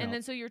 And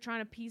then so you're trying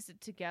to piece it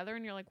together,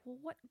 and you're like, well,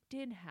 what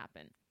did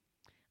happen?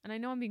 And I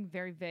know I'm being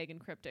very vague and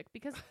cryptic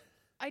because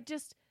I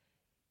just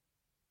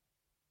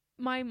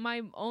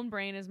my own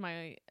brain is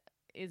my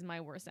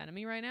worst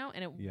enemy right now,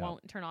 and it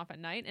won't turn off at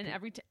night. And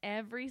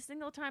every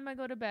single time I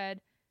go to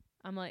bed,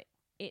 I'm like,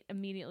 it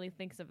immediately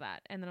thinks of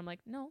that, and then I'm like,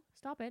 no,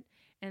 stop it.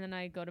 And then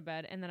I go to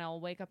bed, and then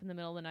I'll wake up in the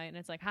middle of the night, and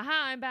it's like, haha,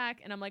 I'm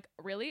back. And I'm like,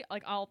 really?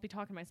 Like, I'll be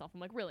talking to myself. I'm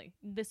like, really?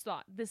 This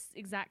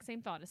exact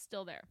same thought is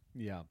still there.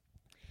 Yeah.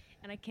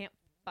 And I can't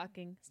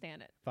fucking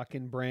stand it.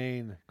 Fucking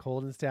brain,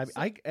 cold and stabby.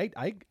 So,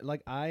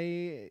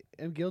 I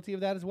am guilty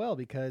of that as well,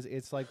 because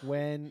it's like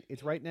when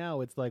it's right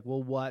now, it's like,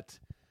 well, what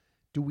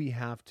do we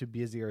have to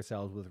busy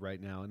ourselves with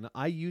right now? And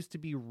I used to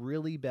be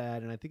really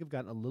bad, and I think I've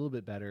gotten a little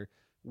bit better,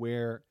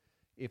 where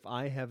if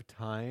I have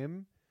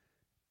time,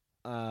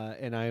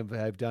 and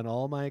I've done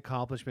all my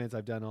accomplishments,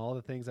 I've done all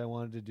the things I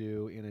wanted to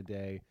do in a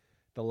day,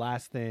 the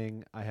last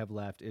thing I have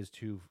left is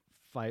to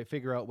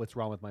figure out what's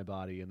wrong with my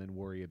body and then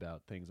worry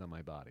about things on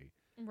my body.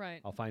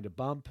 Right. I'll find a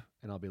bump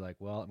and I'll be like,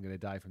 well, I'm going to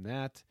die from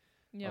that.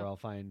 Yep. Or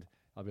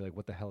I'll be like,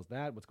 what the hell is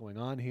that? What's going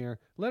on here?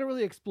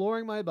 Literally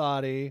exploring my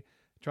body,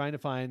 trying to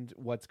find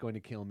what's going to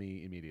kill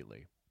me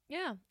immediately.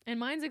 Yeah. And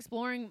mine's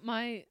exploring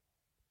my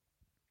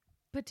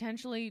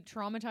potentially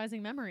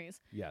traumatizing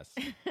memories. Yes.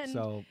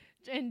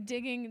 and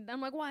digging.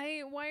 I'm like, why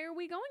are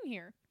we going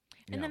here?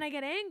 And then I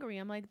get angry.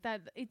 I'm like,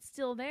 that it's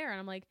still there. And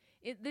I'm like,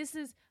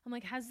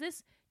 has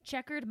this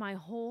checkered my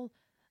whole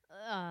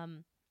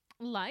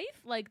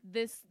life? Like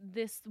this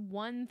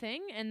one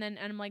thing? And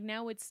I'm like,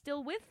 now it's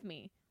still with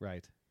me.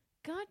 Right.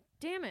 God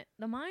damn it.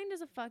 The mind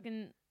is a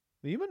fucking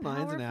the human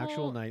mind's an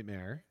actual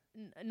nightmare.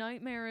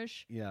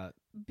 Nightmarish. Yeah.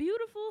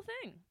 Beautiful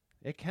thing.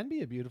 It can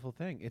be a beautiful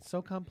thing. It's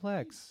so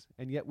complex.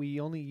 And yet we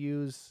only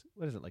use,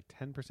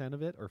 10%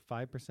 of it or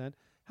 5%?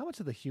 How much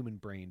of the human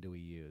brain do we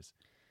use?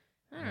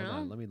 I don't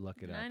know. Let me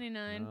look it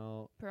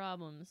 99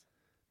 problems.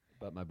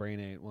 But my brain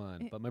ain't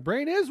one. But my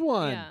brain is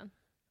one. Yeah.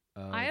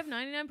 I have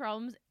 99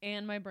 problems,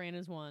 and my brain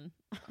is one.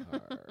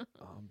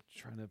 I'm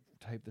trying to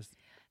type this.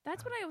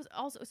 That's what I was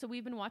also. So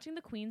we've been watching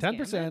the Queen's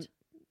 10%. Gambit.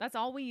 That's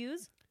all we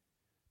use.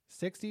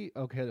 60.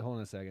 Okay, hold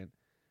on a second.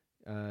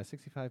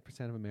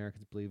 65% of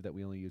Americans believe that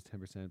we only use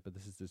 10%, but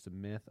this is just a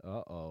myth.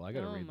 Uh-oh, I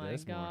got to read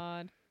this Oh my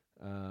God.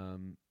 more.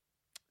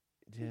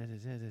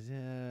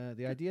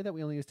 The idea that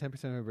we only use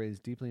 10% of our brain is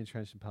deeply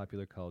entrenched in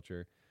popular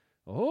culture.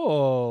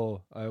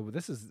 Oh,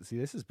 this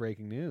is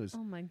breaking news.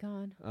 Oh my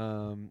God.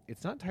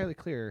 It's not entirely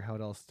clear how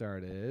it all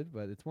started,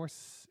 but it's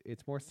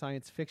more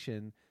science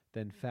fiction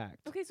than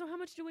fact. Okay, so how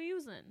much do we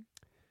use then?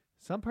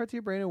 Some parts of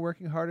your brain are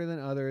working harder than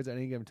others at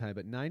any given time,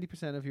 but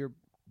 90% of your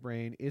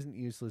brain isn't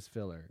useless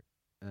filler.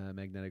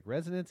 Magnetic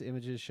resonance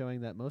images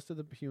showing that most of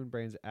the human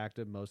brain is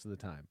active most of the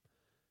time.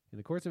 In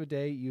the course of a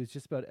day, you use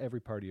just about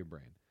every part of your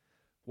brain.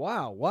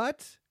 Wow,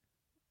 what?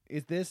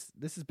 Is this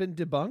has been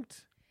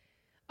debunked?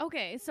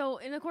 Okay, so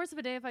in the course of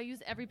a day, if I use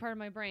every part of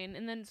my brain,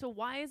 and then, so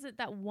why is it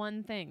that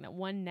one thing, that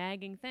one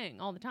nagging thing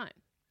all the time?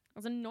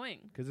 It's annoying.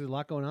 Because there's a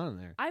lot going on in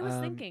there. I was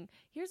thinking,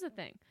 here's the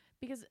thing,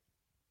 because,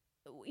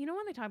 you know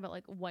when they talk about,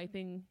 like,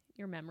 wiping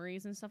your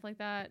memories and stuff like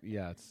that?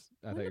 Yeah, I thought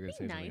you were Wouldn't going to it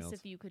say be something nice else.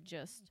 if you could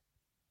just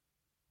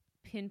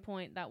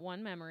pinpoint that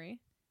one memory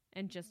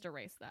and just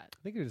erase that?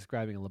 I think you're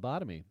describing a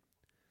lobotomy.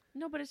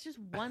 No, but it's just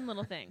one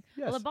little thing.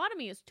 Yes. A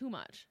lobotomy is too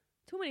much.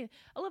 Too many.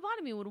 A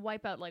lobotomy would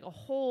wipe out like a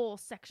whole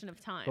section of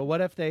time. But what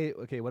if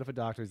what if a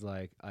doctor's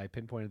like, I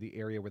pinpointed the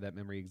area where that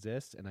memory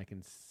exists, and I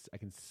can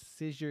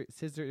scissor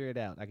it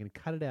out. I can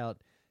cut it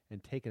out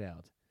and take it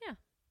out. Yeah.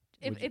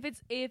 Would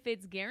If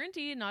it's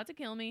guaranteed not to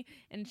kill me,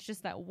 and it's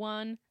just that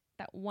one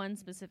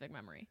specific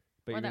memory.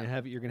 But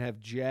Or you're gonna have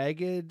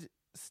jagged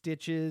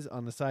stitches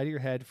on the side of your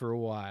head for a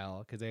while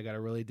because they got to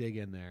really dig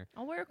in there.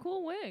 I'll wear a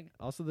cool wig.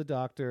 Also, the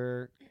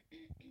doctor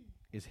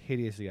is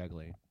hideously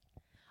ugly.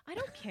 I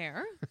don't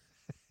care.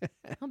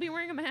 He'll be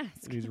wearing a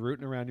mask. He's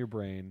rooting around your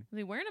brain. He'll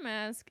be wearing a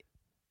mask,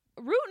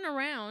 rooting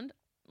around.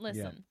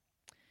 Listen.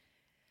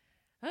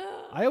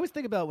 I always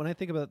think about, when I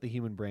think about the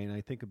human brain, I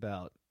think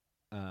about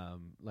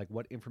like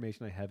what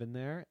information I have in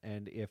there,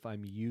 and if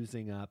I'm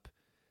using up,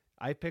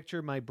 I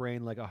picture my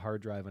brain like a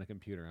hard drive on a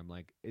computer. I'm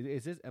like,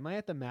 am I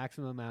at the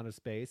maximum amount of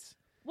space?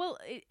 Well,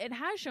 it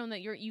has shown that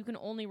you can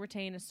only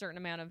retain a certain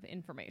amount of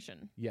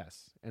information.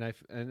 Yes, and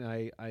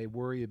I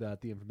worry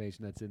about the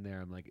information that's in there.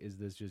 I'm like, is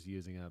this just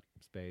using up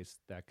space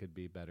that could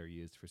be better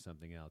used for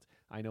something else?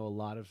 I know a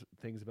lot of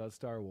things about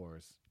Star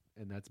Wars,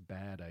 and that's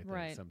bad, I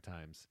think,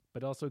 sometimes,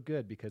 but also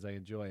good because I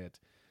enjoy it.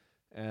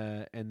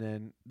 And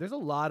then there's a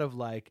lot of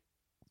like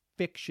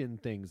fiction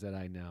things that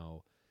I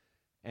know,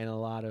 and a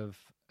lot of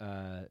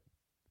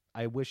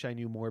I wish I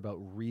knew more about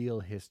real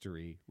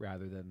history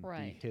rather than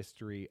the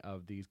history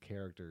of these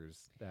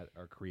characters that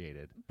are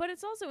created. But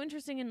it's also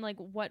interesting in like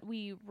what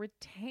we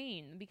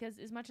retain, because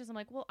as much as I'm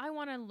like, well, I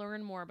want to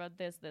learn more about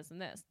this, this,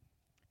 and this,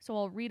 so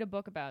I'll read a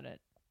book about it,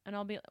 and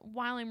I'll be,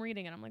 while I'm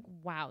reading it, I'm like,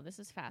 wow, this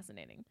is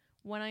fascinating.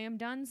 When I am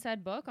done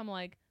said book, I'm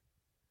like,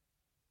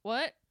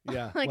 what?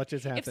 Yeah, like, what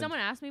just happened? If someone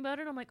asked me about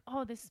it, I'm like,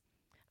 oh, this,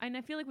 and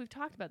I feel like we've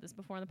talked about this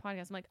before on the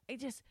podcast. I'm like,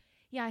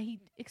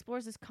 he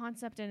explores this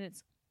concept, and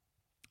it's,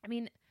 I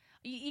mean,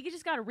 you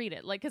just got to read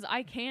it, like, because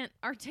I can't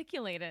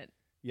articulate it,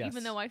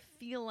 even though I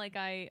feel like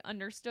I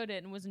understood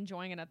it and was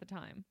enjoying it at the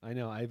time. I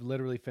know. I've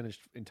literally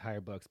finished entire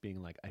books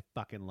being like, I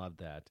fucking love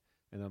that.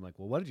 And I'm like,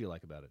 well, what did you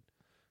like about it?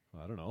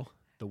 Well, I don't know.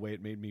 The way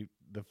it made me,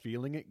 the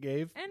feeling it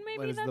gave, and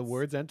maybe the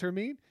words enter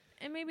me.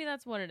 And maybe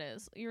that's what it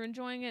is. You're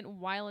enjoying it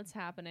while it's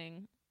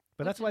happening.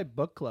 But that's why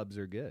book clubs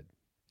are good.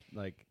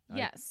 Like,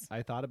 yes.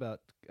 I thought about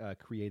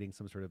creating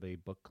some sort of a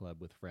book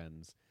club with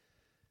friends.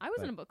 I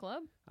was in a book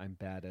club. I'm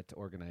bad at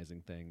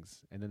organizing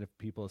things. And then if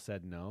people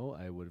said no,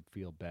 I would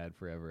feel bad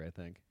forever, I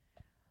think.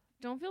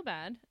 Don't feel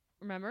bad.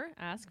 Remember,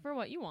 ask for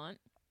what you want.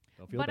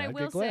 Don't feel but bad, I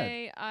will get glad.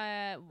 say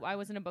I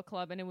was in a book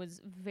club, and it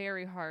was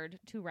very hard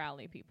to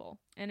rally people.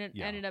 And it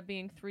ended up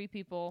being 3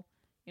 people,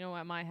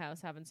 at my house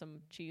having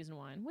some cheese and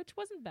wine, which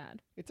wasn't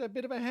bad. It's a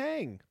bit of a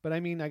hang. But I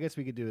mean, I guess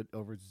we could do it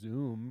over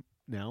Zoom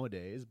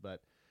nowadays,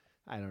 but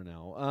I don't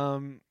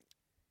know.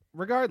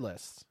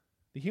 Regardless,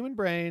 the human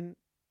brain,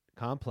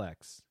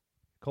 complex.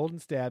 Cold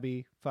and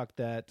stabby, fuck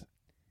that.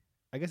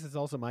 I guess it's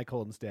also my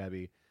cold and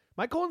stabby.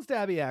 My cold and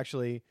stabby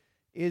actually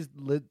is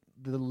the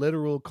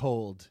literal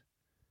cold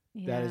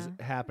that is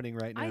happening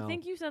right now. I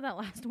think you said that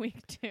last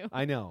week too.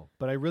 I know,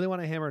 but I really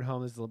want to hammer it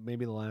home. This is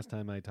maybe the last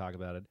time I talk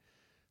about it.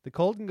 The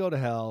cold can go to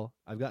hell.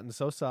 I've gotten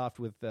so soft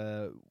with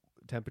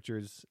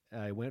temperatures.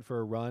 I went for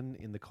a run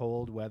in the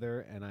cold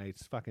weather, and I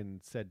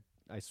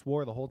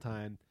swore the whole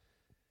time.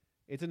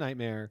 It's a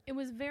nightmare. It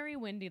was very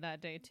windy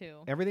that day too.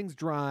 Everything's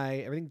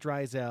dry. Everything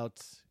dries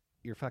out.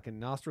 Your fucking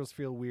nostrils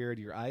feel weird.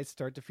 Your eyes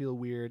start to feel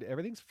weird.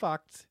 Everything's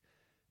fucked.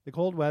 The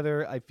cold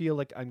weather, I feel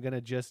like I'm going to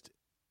just...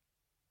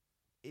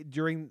 we're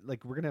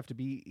going to have to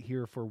be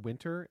here for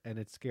winter, and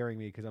it's scaring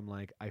me because I'm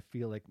like, I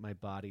feel like my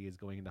body is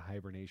going into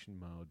hibernation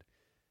mode,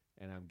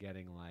 and I'm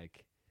getting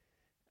like...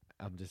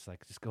 I'm just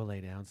like, just go lay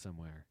down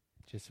somewhere.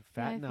 Just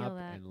fatten up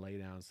and lay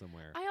down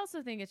somewhere. I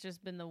also think it's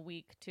just been the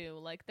week too.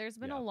 Like, there's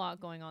been a lot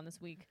going on this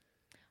week.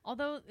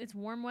 Although it's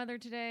warm weather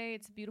today,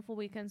 it's a beautiful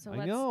weekend. So I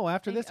let's know.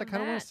 After think this, I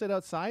kind of want that. to sit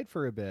outside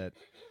for a bit.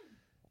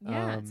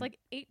 Yeah, it's Um, like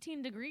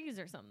 18 degrees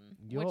or something.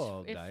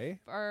 Yo, Which, if day.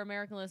 our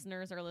American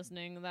listeners are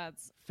listening,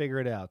 that's Figure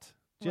it out.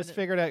 What Just is-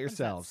 figure it out what is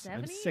that, yourselves. I'm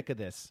 70? sick of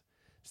this.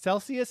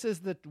 Celsius is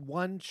the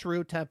one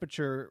true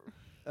temperature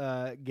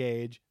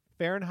gauge.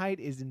 Fahrenheit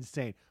is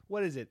insane.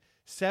 What is it?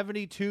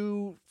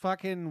 72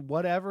 fucking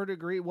whatever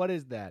degree? What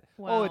is that?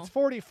 Oh, Wow. it's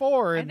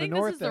 44 I in the think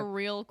north. this is the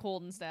real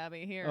cold and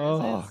stabby here.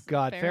 Oh is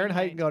God,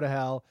 Fahrenheit can go to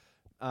hell.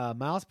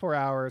 Miles per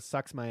hour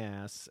sucks my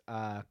ass.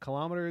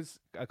 Kilometers,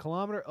 a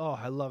kilometer. Oh,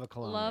 I love a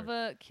kilometer. Love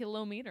a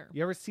kilometer.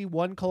 You ever see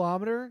 1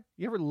 kilometer?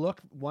 You ever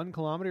look 1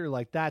 kilometer? You're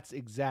like, that's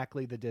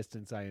exactly the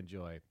distance I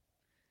enjoy.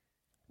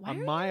 Why a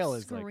are mile you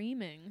is like-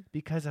 screaming?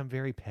 Because I'm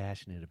very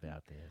passionate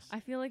about this.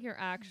 I feel like you're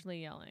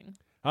actually yelling.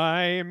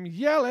 I'm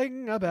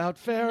yelling about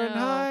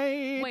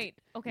Fahrenheit. Wait,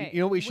 okay.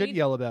 You know what we should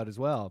yell about as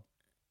well?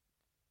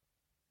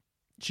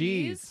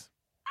 Cheese?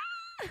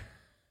 Cheese.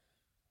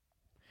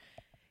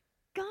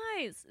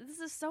 Guys, this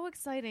is so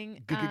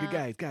exciting.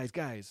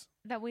 Guys.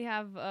 That we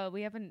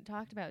haven't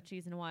talked about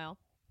cheese in a while.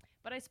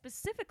 But I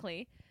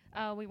specifically,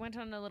 we went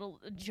on a little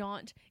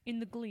jaunt in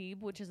the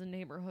Glebe, which is a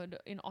neighborhood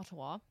in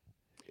Ottawa.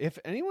 If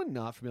anyone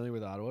not familiar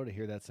with Ottawa to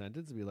hear that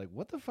sentence and be like,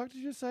 what the fuck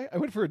did you say? I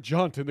went for a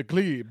jaunt in the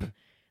glebe.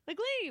 The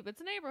Glebe,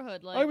 it's a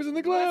neighborhood like I was in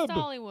the West Glebe.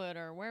 Hollywood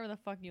or wherever the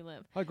fuck you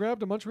live. I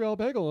grabbed a Montreal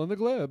bagel on the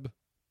glebe.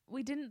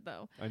 We didn't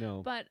though. I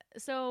know. But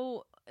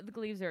so the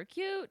Glebes are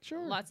cute.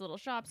 Sure. Lots of little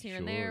shops here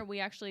and there. Sure.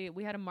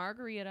 We had a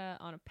margarita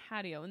on a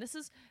patio, and this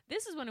is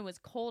when it was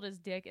cold as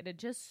dick. It had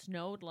just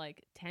snowed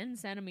like 10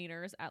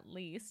 centimeters at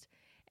least,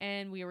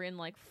 and we were in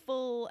like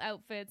full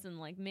outfits and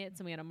like mitts,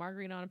 and we had a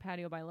margarita on a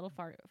patio by a little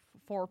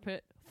four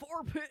pit.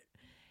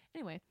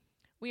 Anyway,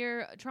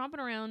 we're tromping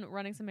around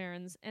running some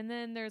errands, and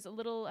then there's a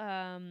little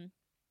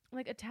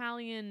like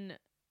Italian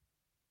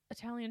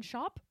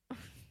shop.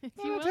 if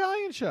you An will.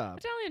 Italian shop.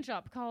 Italian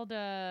shop called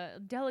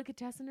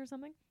Delicatessen or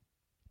something,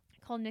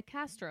 called Nick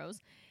Castro's,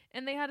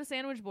 and they had a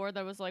sandwich board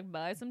that was like,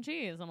 buy some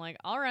cheese. I'm like,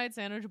 all right,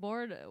 sandwich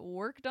board,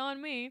 worked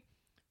on me.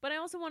 But I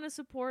also want to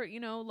support,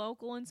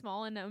 local and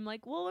small, and I'm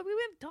like, well, we've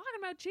been talking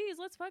about cheese,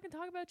 let's fucking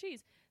talk about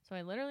cheese. So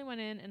I literally went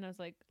in and I was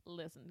like,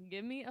 listen,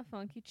 give me a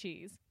funky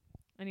cheese.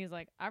 And he's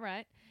like, all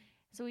right.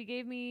 So he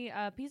gave me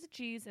a piece of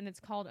cheese, and it's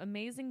called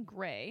Amazing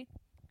Gray.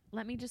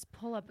 Let me just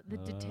pull up the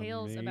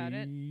details about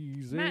it.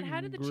 Matt,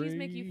 how did the cheese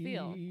make you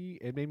feel?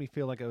 It made me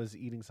feel like I was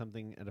eating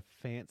something at a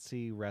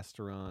fancy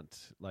restaurant,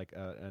 like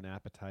an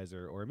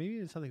appetizer, or maybe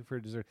even something for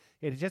dessert.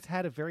 It just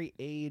had a very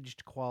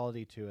aged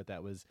quality to it.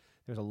 There's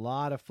a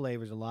lot of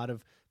flavors, a lot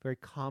of very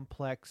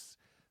complex.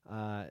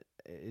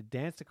 It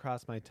danced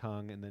across my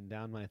tongue and then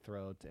down my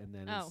throat, and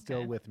then it's still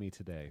okay. with me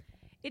today.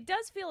 It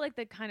does feel like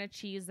the kind of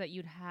cheese that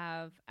you'd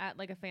have at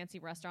like a fancy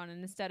restaurant,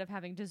 and instead of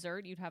having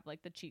dessert, you'd have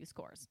like the cheese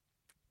course.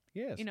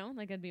 Yes.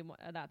 Like it'd be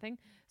that thing.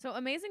 So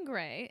Amazing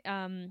Gray,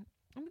 I'm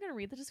going to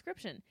read the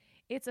description.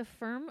 It's a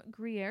firm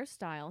Gruyere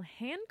style,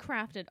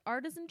 handcrafted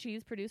artisan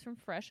cheese produced from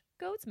fresh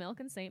goat's milk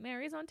in St.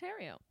 Mary's,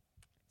 Ontario.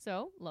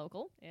 So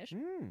local-ish.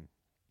 Mm.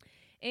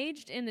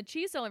 Aged in the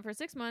cheese cellar for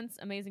 6 months,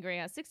 Amazing Gray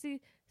has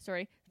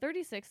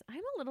 36, I'm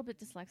a little bit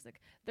dyslexic,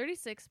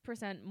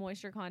 36%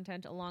 moisture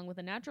content along with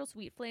a natural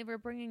sweet flavor,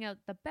 bringing out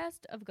the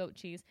best of goat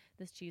cheese.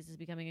 This cheese is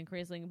becoming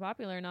increasingly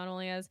popular, not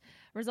only as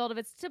a result of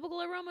its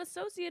typical aroma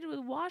associated with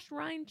washed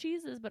rind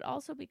cheeses, but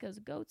also because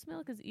goat's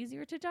milk is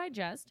easier to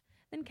digest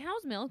than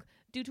cow's milk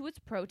due to its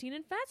protein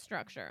and fat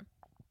structure.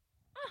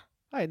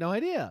 I had no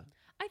idea.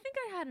 I think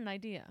I had an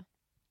idea.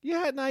 You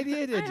had an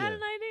idea, did I you? had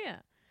an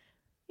idea.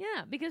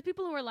 Yeah, because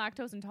people who are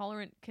lactose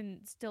intolerant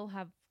can still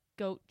have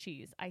goat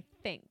cheese, I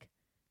think.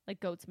 Like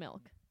goat's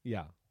milk.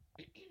 Yeah.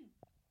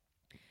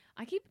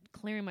 I keep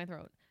clearing my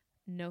throat.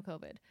 No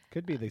COVID.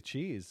 Could be the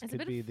cheese. it's a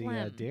Could bit of be the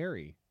phlegm.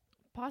 dairy.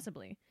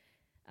 Possibly.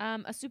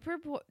 A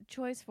superb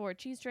choice for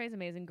cheese trays,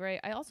 Amazing Gray.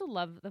 I also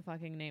love the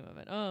fucking name of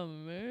it.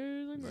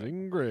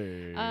 Amazing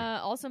Gray. Zingray.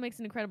 Also makes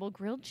an incredible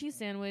grilled cheese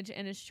sandwich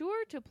and is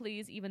sure to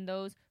please even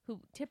those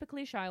who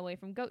typically shy away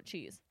from goat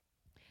cheese.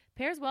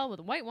 Pairs well with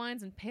white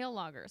wines and pale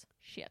lagers.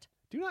 Shit.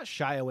 Do not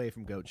shy away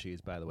from goat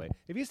cheese, by the way.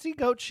 If you see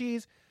goat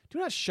cheese, do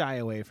not shy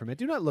away from it.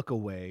 Do not look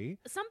away.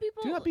 Some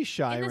people Do not be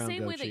shy in the around same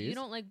goat way that you cheese.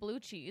 don't like blue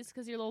cheese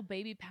because your little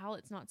baby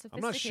palate's not I'm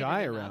sophisticated not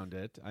shy enough. around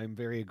it. I'm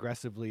very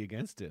aggressively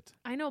against it.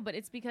 I know, but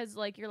it's because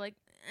like you're like,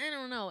 I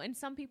don't know. And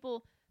some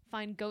people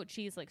find goat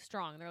cheese like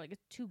strong. They're like,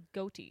 it's too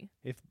goaty.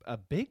 If a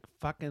big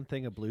fucking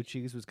thing of blue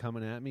cheese was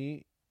coming at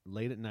me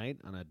late at night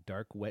on a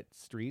dark, wet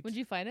street, Would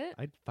you fight it?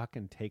 I'd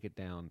fucking take it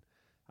down.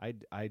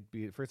 I'd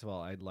be, first of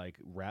all, I'd like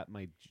wrap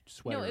my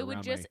sweater No, it would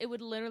around just my, it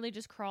would literally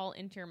just crawl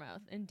into your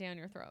mouth and down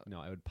your throat. no,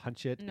 I would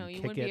punch it No, and you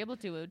kick wouldn't it. be able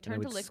to. It would and I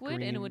turn to would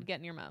liquid and it would scream. get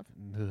in your mouth.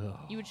 Ugh.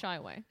 You would shy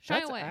away. Shy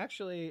That's away.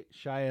 actually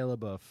Shia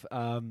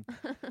LaBeouf.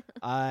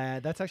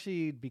 That's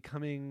actually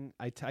becoming.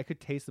 I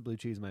could taste the blue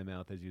cheese in my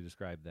mouth as you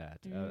described that.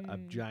 A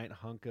Mm. giant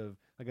hunk of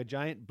like a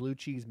giant blue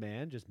cheese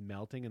man just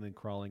melting and then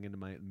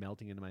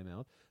melting into my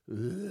mouth.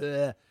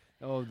 Ugh.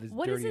 Oh, this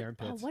What is dirty it?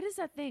 armpits. What is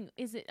that thing?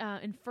 Is it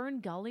in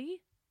Fern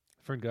Gully?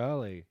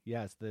 Ferngully,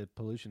 yes, the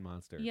pollution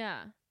monster.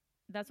 Yeah.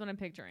 That's what I'm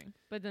picturing.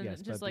 But then Yes,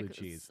 but just blue like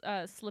cheese.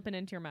 slipping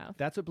into your mouth.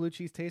 That's what blue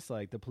cheese tastes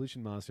like. The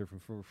pollution monster from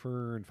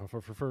Fern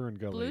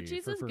Gully. Blue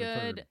cheese is Fern.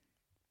 good.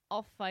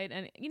 I'll fight.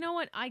 And you know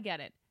what? I get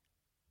it.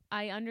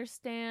 I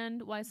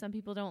understand why some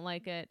people don't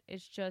like it.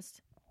 It's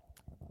just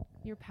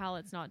your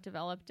palate's not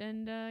developed,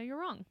 and you're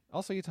wrong.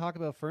 Also, you talk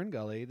about Fern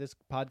Gully. This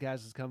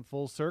podcast has come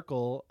full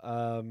circle.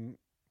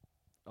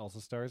 Also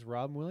stars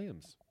Robin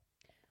Williams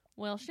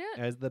Well, shit.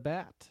 as the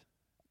Bat.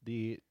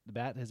 The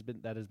Bat has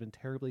been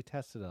terribly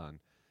tested on.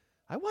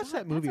 I watched God,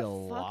 that movie that's a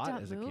a fucked lot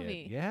up as a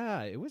movie. kid.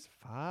 Yeah, it was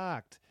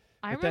fucked.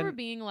 I but remember then-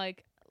 being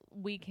like,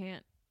 we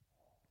can't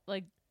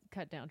like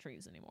cut down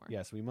trees anymore.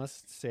 Yes, we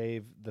must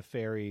save the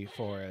fairy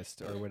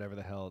forest or whatever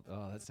the hell.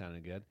 Oh, that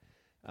sounded good.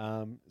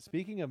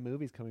 Speaking of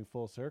movies coming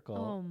full circle,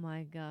 Oh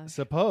my gosh.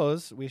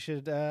 suppose we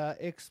should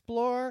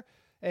explore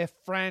a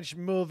French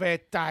movie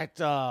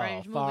title.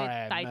 French for movie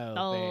a movie.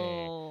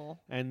 title.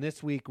 And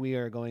this week we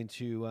are going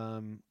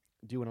to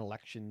do an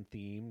election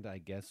themed, I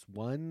guess,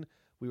 one.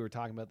 We were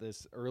talking about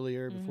this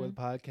earlier before the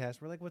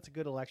podcast. We're like, what's a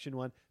good election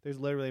one? There's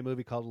literally a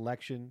movie called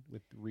Election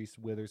with Reese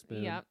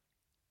Witherspoon. Yep.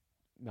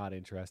 Not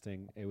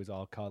interesting. It was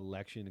all called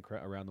Election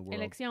around the world.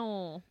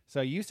 Election. So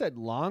you said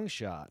Long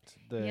Shot.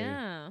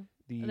 Yeah.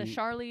 The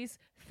Charlize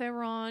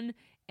Theron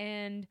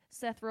and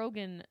Seth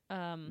Rogen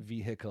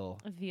vehicle.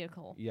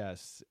 vehicle.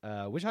 Yes,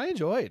 which I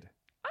enjoyed.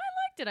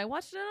 Liked it. I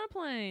watched it on a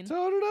plane.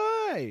 So did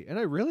I, and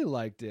I really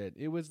liked it.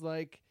 It was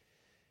like,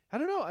 I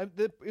don't know.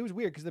 It was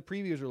weird because the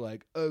previews were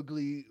like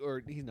ugly,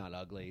 or he's not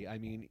ugly. I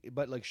mean,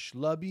 but like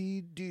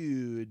schlubby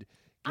dude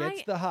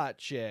gets I the hot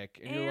chick,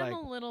 and you're I'm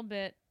like, a little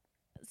bit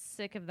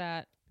sick of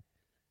that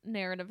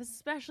narrative,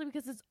 especially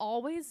because it's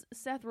always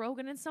Seth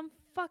Rogen and some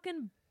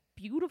fucking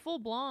beautiful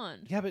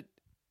blonde. yeah, but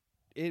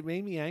it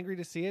made me angry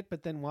to see it.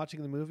 But then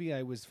watching the movie,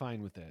 I was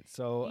fine with it.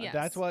 So Yes.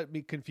 that's what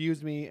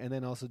confused me, and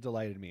then also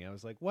delighted me. I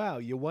was like, wow,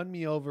 you won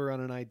me over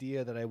on an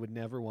idea that I would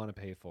never want to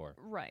pay for.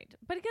 Right.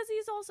 But because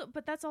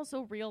that's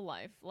also real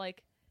life.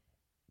 Like,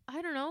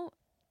 I don't know,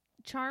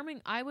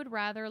 charming. I would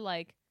rather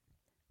like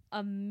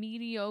a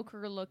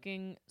mediocre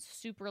looking,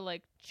 super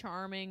like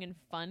charming and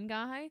fun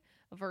guy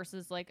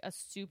versus like a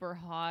super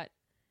hot,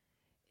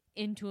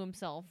 into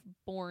himself,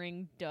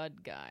 boring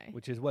dud guy.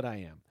 Which is what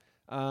I am.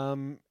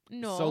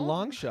 No. So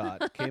Long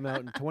Shot came out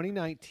in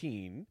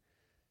 2019.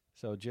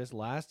 So just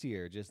last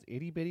year, just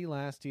itty bitty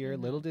last year.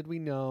 Mhm. Little did we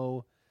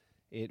know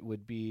it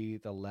would be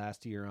the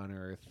last year on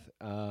Earth.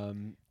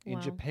 In Wow.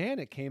 Japan,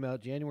 it came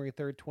out January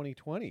 3rd,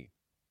 2020.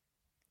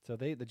 So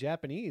the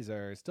Japanese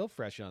are still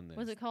fresh on this.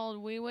 Was it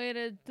called We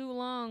Waited Too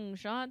Long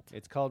Shot?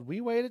 It's called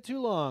We Waited Too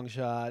Long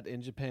Shot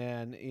in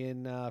Japan.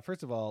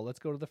 First of all, let's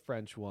go to the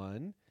French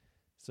one.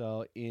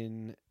 So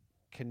in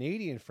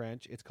Canadian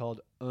French, it's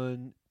called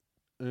Un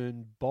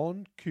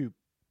bon coup.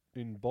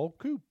 Un bon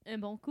coup, Un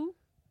bon coup?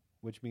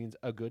 which means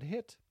a good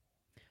hit.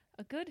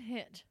 A good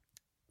hit.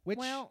 Which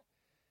Well,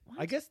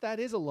 I guess that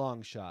is a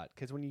long shot,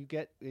 because when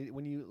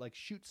you like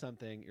shoot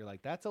something, you're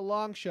like, that's a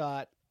long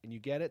shot, and you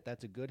get it,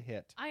 that's a good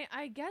hit.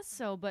 I guess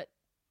so, but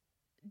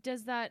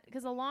does that,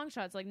 because a long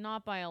shot's like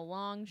not by a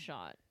long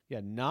shot.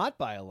 Yeah, not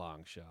by a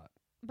long shot.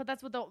 But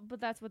that's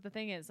what the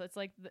thing is. It's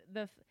like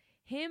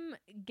him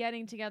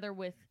getting together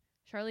with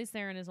Charlize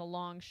Theron is a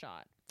long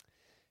shot.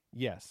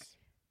 Yes,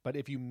 but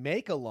if you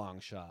make a long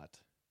shot,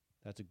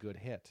 that's a good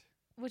hit.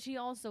 Which he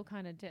also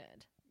kind of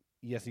did.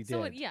 Yes, he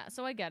So did.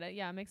 so I get it.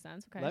 Yeah, it makes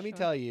sense. Okay. Let me sure.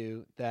 tell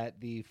you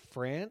that the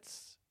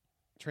France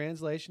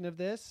translation of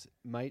this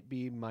might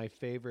be my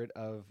favorite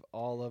of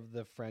all of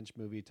the French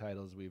movie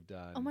titles we've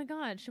done. Oh my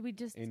God, should we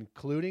just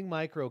including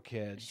Micro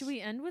Kids. should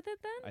we end with it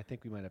then? I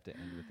think we might have to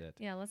end with it.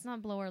 Yeah, let's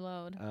not blow our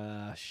load.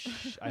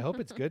 I hope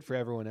it's good for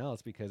everyone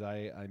else, because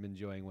I'm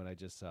enjoying what I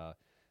just saw.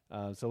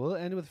 So we'll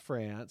end with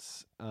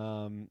France.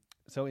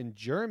 So in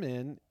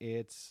German,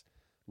 it's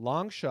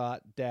long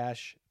shot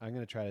dash. I'm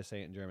going to try to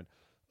say it in German.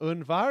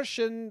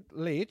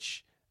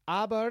 Unwahrscheinlich,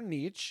 aber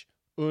nicht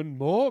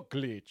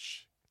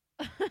unmöglich,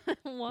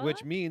 What?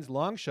 which means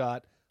long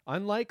shot,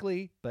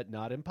 unlikely but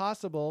not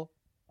impossible.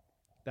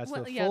 That's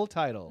Well, the yeah, full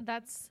title.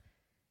 That's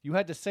You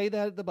had to say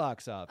that at the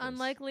box office.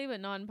 unlikely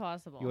but not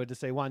impossible. You had to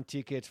say one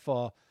ticket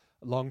for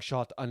long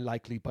shot,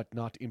 unlikely but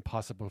not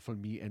impossible for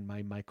me and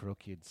my micro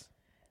kids.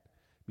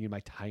 Me and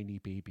my tiny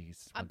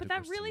babies. want But to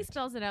that go really see it.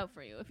 spells it out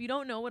for you. If you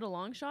don't know what a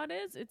long shot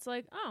is, it's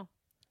like, oh,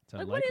 It's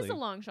like unlikely. what is a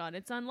long shot?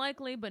 It's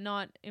unlikely but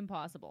not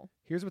impossible.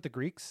 Here's what the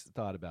Greeks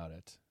thought about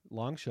it.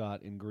 Long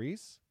shot in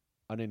Greece,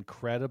 an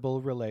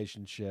incredible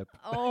relationship.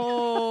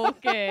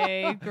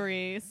 Okay,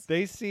 Greece.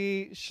 They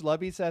see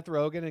schlubby Seth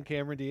Rogen and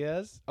Cameron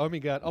Diaz. Oh my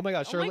god! Oh my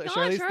God, Charlize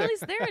Charlize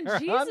Theron. Theron.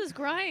 Jesus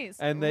Christ.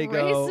 And they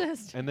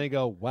Racist.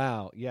 go,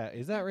 wow, yeah,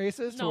 is that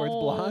racist towards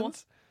No.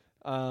 blondes?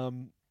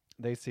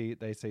 They say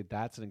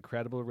that's an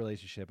incredible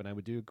relationship, and I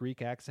would do a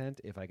Greek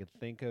accent if I could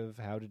think of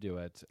how to do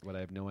it, but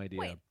I have no idea.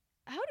 Wait,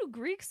 how do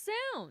Greeks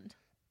sound?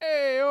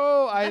 Hey,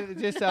 it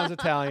just sounds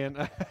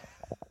Italian.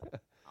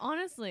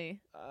 Honestly.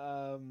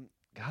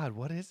 God,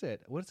 what is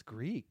it? What's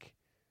Greek?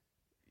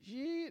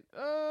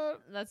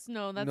 That's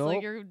Nope.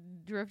 like you're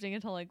drifting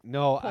into like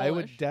No, I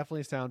would Polish.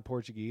 definitely sound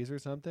Portuguese or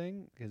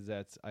something because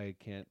I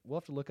can't. We'll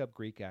have to look up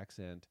Greek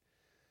accent.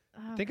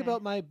 Think Okay.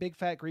 about my big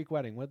fat Greek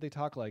wedding. What did they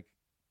talk like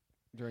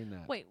during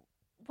that? Wait,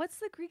 what's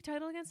the Greek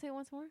title again? Say it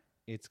once more.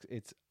 It's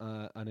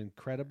an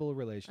incredible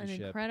relationship.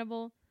 An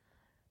incredible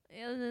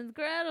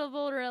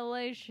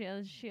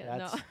relationship.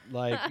 That's no.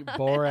 like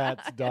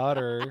Borat's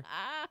daughter.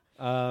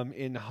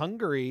 In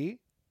Hungary,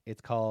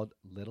 it's called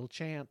Little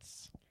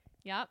Chance.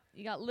 Yep,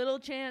 you got little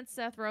chance,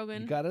 Seth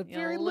Rogen. You got a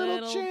very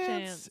little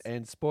chance.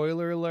 And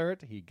spoiler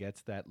alert, he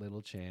gets that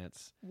little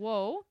chance.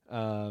 Whoa!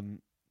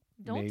 Um,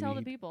 Don't tell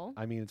the maybe- people.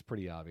 I mean, it's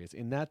pretty obvious.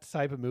 In that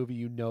type of movie,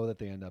 you know that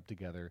they end up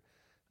together.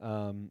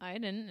 I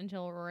didn't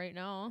until right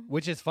now.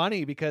 Which is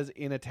funny because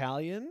in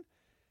Italian,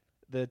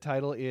 the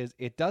title is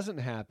 "It Doesn't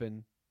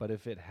Happen, but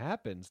if it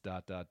happens, ...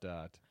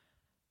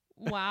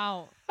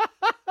 Wow,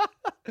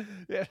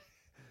 Yeah.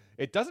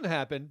 It doesn't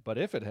happen, but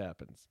if it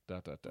happens, ...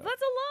 that's a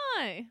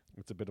lie.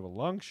 It's a bit of a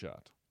long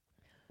shot.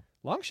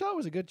 Long shot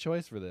was a good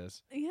choice for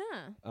this.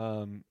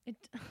 Yeah. It.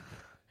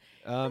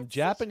 That's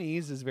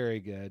Japanese is very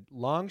good.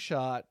 Long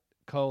shot,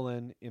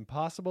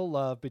 impossible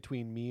love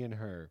between me and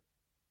her.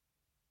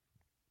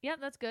 Yep,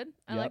 that's good.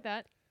 I Yep. like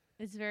that.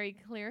 It's very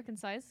clear,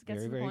 concise. Gets Very,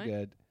 to the very point.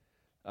 good.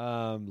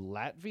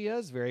 Latvia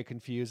is very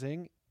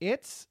confusing.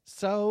 It's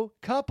so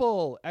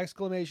couple!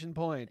 Exclamation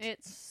point.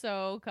 It's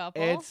so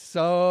couple. It's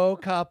so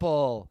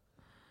couple.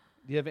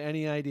 Do you have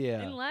any in idea?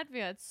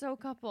 Latvia. It's so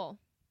couple.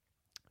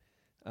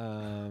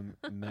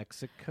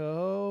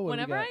 Mexico. What do we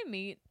Whenever got? I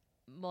meet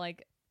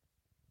like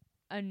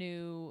a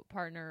new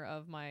partner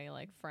of my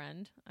like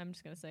friend, I'm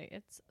just gonna say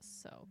it's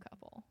so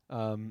couple.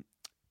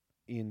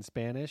 In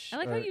Spanish. I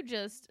like how or- you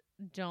just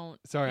don't.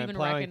 Sorry, even I'm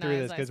plowing through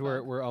recognize this I because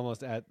spoke. we're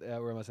almost out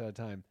of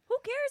time. Who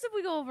cares if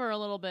we go over a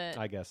little bit?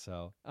 I guess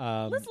so.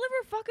 Let's live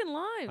our fucking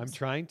lives. I'm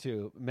trying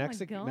to.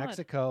 God.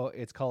 Mexico.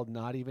 It's called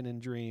Not Even in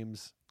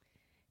Dreams.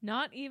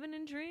 Not even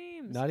in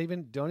dreams. Not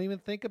even. Don't even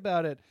think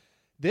about it.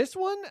 This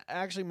one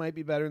actually might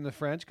be better in the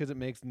French because it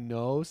makes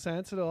no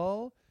sense at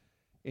all.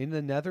 In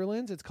the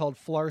Netherlands, it's called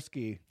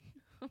Flarski,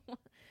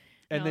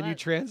 and No, then you that-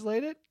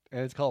 translate it,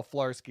 and it's called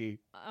Flarski.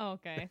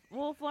 Okay.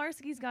 Well,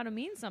 Flarski's got to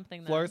mean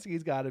something. Then.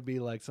 Flarski's got to be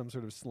like some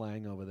sort of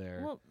slang over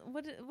there. Well,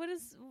 what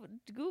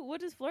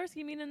does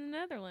Flarski mean in the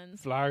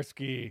Netherlands?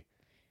 Flarski.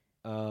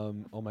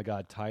 Oh my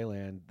God,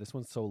 Thailand. This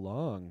one's so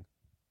long.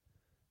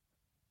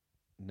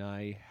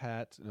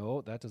 Naihat.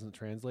 No, that doesn't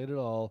translate at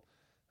all.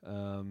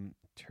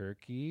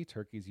 Turkey.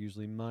 Turkey's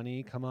usually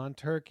money. Come on,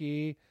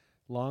 Turkey.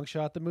 Long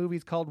shot. The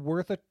movie's called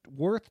Worth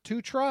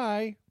to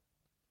Try.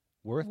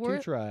 Worth to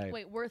Try.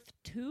 Wait, worth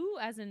two,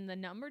 as in the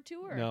number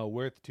two, or No,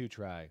 Worth to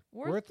Try.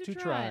 Worth to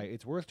Try.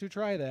 It's worth to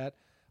try that.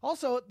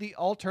 Also, the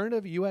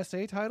alternative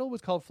USA title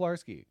was called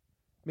Flarski.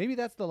 Maybe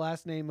that's the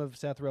last name of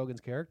Seth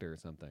Rogen's character or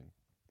something.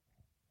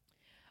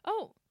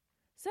 Oh,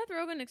 Seth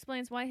Rogen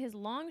explains why his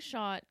long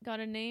shot got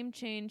a name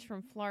change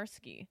from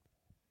Flarski.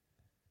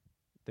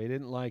 They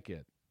didn't like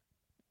it.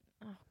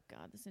 Oh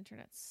God, this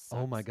internet sucks.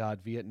 Oh my God,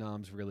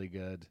 Vietnam's really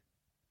good.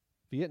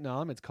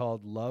 Vietnam, it's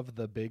called Love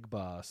the Big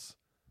Boss.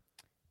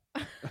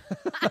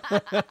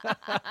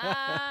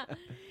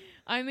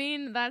 I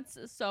mean, that's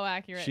so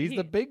accurate. She's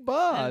the big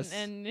boss.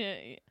 and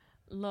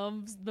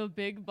loves the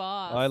big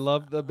boss. I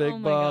love the big Oh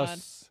my God.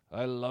 boss.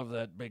 I love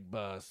that big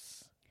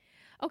boss.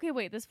 Okay,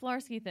 wait, this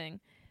Flarski thing.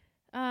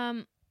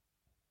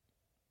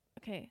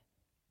 Okay.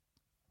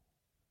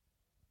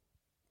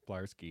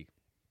 Flarski.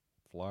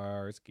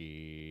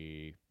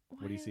 Flarski.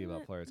 What do you see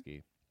about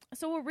Flarski?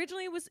 So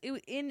originally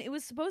it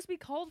was supposed to be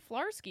called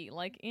Flarski,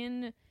 like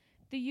in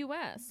the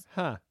U.S.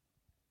 Huh.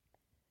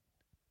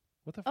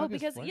 What the fuck Oh, is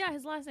because Flarski?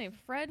 his last name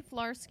Fred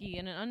Flarski,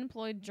 and an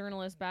unemployed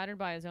journalist battered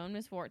by his own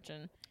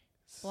misfortune.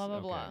 Blah blah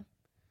Okay. blah.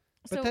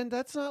 But So then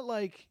that's not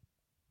like.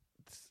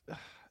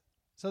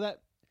 So that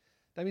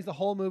means the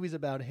whole movie's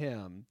about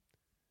him.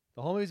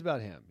 The whole movie's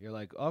about him. You're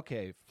like,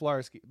 okay,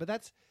 Flarski.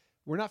 But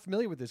we're not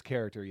familiar with this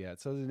character yet.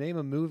 So to name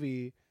a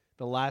movie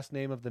the last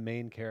name of the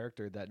main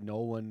character that no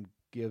one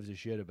gives a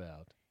shit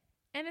about.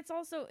 and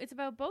it's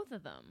about both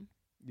of them.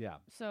 Yeah.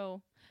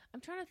 So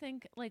I'm trying to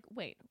think. Like,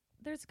 wait,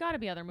 there's got to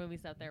be other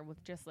movies out there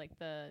with just like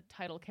the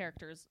title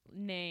character's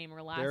name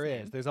or last There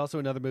name. is. There's also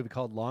another movie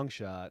called Long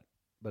Shot,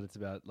 but it's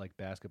about like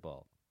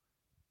basketball,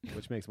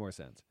 which makes more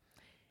sense.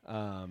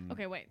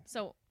 Okay, wait.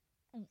 So,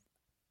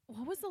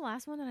 what was the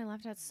last one that I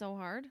laughed at so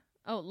hard?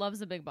 Oh, Loves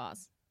the Big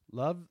Boss.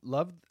 Loves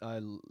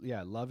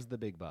the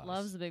Big Boss.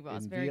 Loves the Big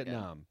Boss. in Very good.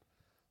 Vietnam,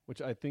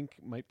 which I think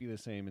might be the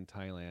same in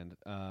Thailand.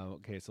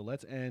 Okay, so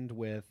let's end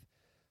with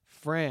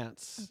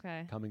France.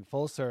 Okay. Coming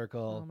full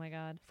circle. Oh my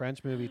God.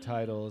 French movie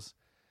titles.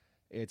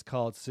 It's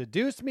called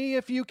Seduce Me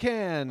If You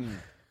Can!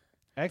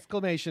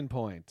 Exclamation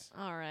point.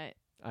 All right.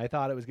 I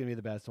thought it was going to be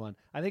the best one.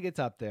 I think it's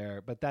up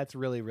there, but that's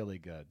really, really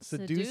good.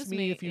 Seduce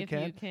Me If You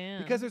Can.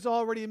 Because there's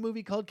already a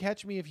movie called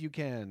Catch Me If You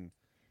Can.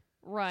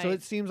 right. So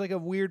it seems like a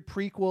weird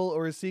prequel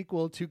or a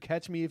sequel to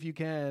Catch Me If You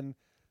Can.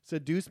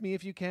 Seduce Me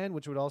If You Can,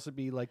 which would also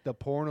be like the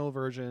porno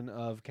version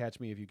of Catch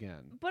Me If You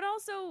Can. But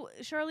also,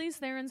 Charlize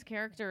Theron's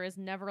character is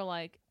never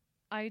like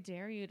I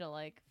dare you to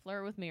like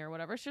flirt with me or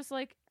whatever. It's just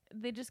like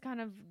they just kind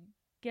of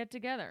get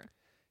together.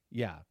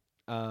 Yeah.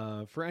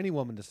 For any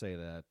woman to say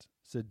that,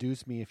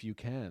 seduce me if you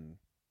can.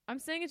 I'm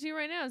saying it to you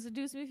right now.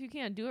 Seduce me if you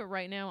can. Do it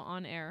right now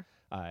on air.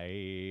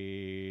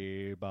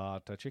 I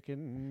bought a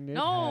chicken. it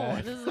No,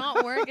 had- this is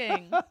not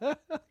working.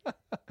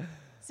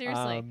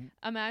 Seriously.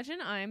 Imagine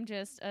I'm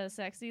just a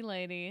sexy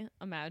lady.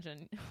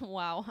 Imagine.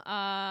 Wow.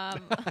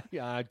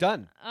 Yeah,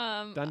 done.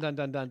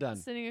 Done.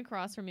 Sitting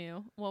across from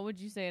you. What would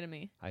you say to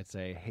me? I'd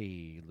say,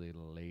 hey,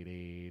 little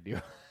lady.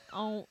 do-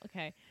 Oh,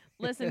 okay.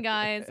 Listen,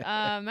 guys.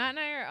 Matt and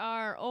I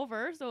are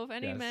over. So if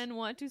any Yes. men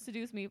want to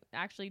seduce me,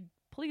 actually,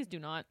 please do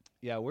not.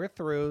 Yeah, we're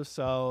through.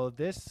 So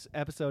this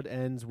episode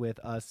ends with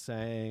us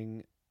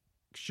saying,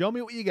 show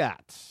me what you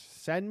got.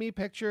 Send me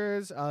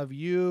pictures of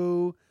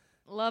you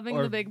Loving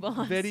or the big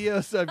boss.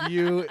 videos of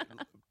you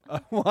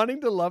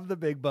wanting to love the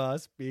big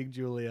boss, being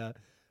Julia.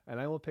 And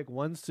I will pick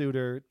one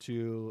suitor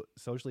to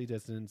socially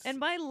distance. And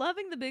by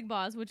loving the big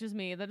boss, which is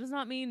me, that does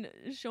not mean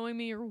showing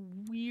me your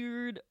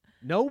weird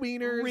no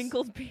wieners.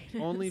 wrinkled penis.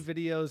 Only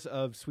videos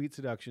of sweet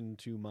seduction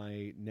to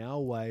my now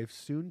wife,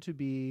 soon to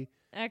be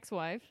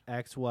ex-wife.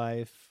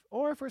 ex-wife,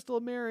 or if we're still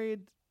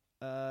married,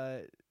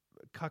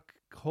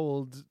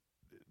 cuckold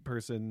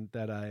person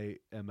that I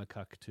am a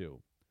cuck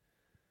to.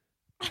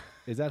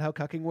 Is that how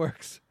cucking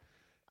works?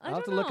 I'll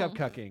have to look up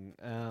cucking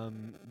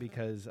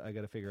because I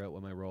got to figure out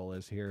what my role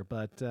is here.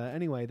 But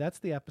anyway, that's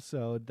the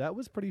episode. That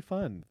was pretty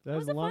fun. That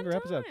was a longer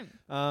episode.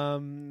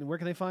 Where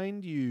can they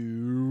find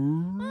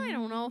you? I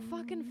don't know.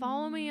 Fucking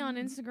follow me on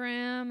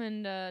Instagram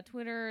and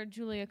Twitter,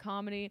 Julia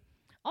Comedy.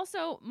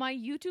 Also, my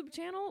YouTube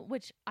channel,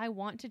 which I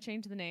want to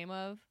change the name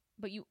of,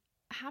 but you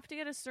have to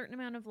get a certain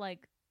amount of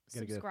like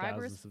Gotta get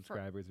subscribers. 1,000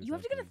 subscribers or You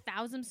have to get something. 1,000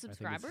 I think it's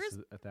subscribers.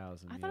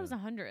 1,000. I thought it was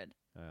 100.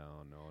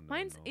 Oh no.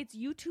 Mine's no. it's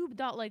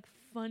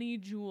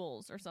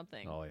YouTube.funnyjules or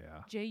something. Oh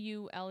yeah.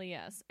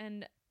 JULES.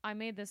 And I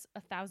made this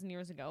 1,000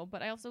 years ago,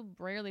 but I also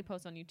rarely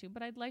post on YouTube,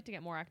 but I'd like to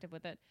get more active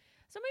with it.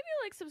 So maybe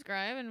like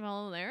subscribe and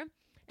follow there.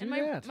 And Do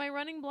that. my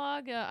running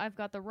blog, I've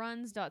got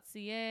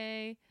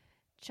theruns.ca.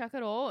 Check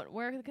it out.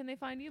 Where can they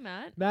find you,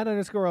 Matt?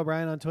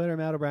 Matt_O'Brien on Twitter,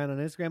 Matt O'Brien on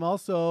Instagram.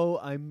 Also,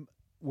 I'm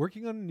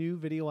working on a new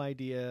video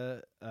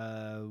idea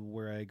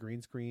where I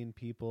green screen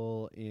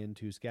people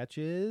into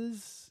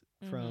sketches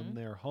from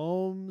their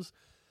homes.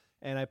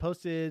 And I'm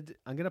going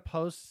to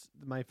post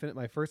my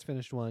first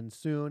finished one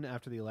soon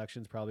after the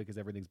elections, probably because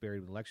everything's buried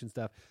with election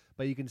stuff.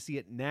 But you can see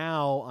it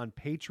now on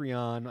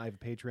Patreon. I have a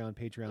Patreon,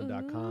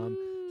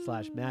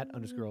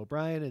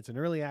 patreon.com/Matt_O'Brien. It's an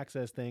early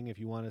access thing if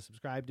you want to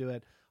subscribe to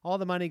it. All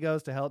the money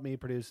goes to help me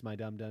produce my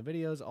Dumb Dumb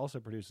videos,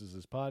 also produces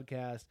this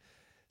podcast.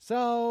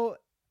 So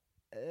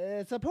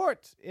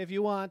support if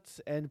you want,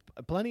 and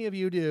plenty of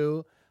you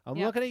do. I'm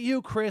Yep. looking at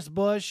you, Chris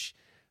Bush.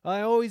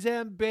 I always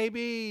am,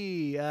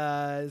 baby.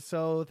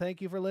 So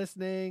thank you for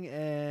listening,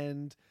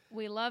 and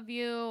We love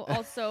you.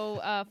 Also,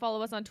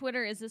 follow us on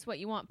Twitter. Is This What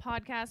You Want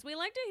podcast? We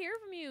like to hear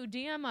from you.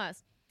 DM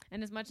us.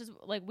 And as much as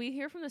like we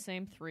hear from the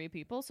same 3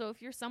 people, so if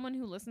you're someone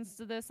who listens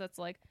to this that's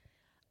like,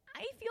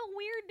 I feel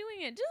weird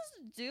doing it,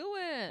 just do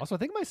it. also I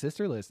think my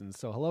sister listens.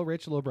 So hello,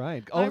 Rachel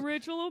O'Brien. Hi,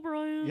 Rachel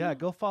O'Brien. Yeah,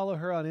 go follow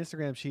her on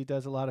Instagram. She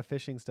does a lot of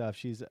fishing stuff.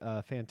 She's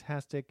a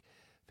fantastic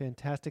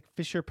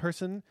fisher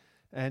person,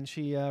 and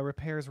she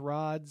repairs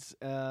rods.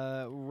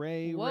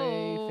 Ray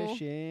Whoa.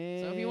 Fishing.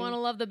 So if you want to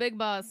love the big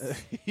boss,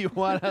 you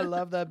want to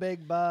love the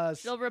big bus.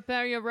 she'll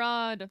repair your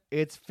rod.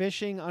 It's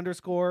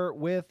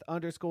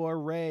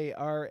fishing_with_Ray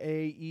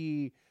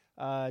RAE.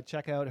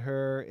 Check out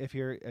her if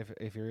you're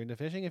into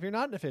fishing. If you're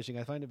not into fishing,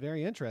 I find it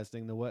very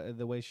interesting the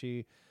way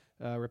she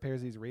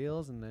repairs these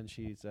reels. And then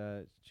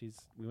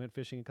we went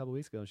fishing a couple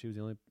weeks ago, and she was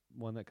the only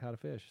one that caught a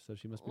fish. So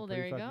she must be Well, there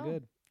pretty you fucking go.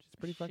 good. She's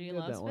pretty fucking She good.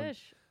 loves That one.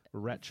 fish.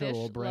 Rachel Fish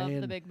O'Brien.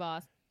 love the big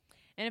boss.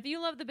 And if you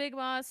love the big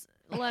boss,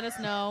 let us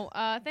know.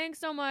 Thanks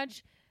so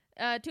much.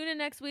 Tune in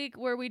next week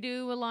where we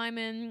do a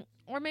Lyman,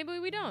 or maybe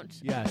we don't.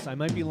 Yes, I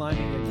might be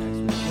lining it next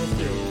week. We'll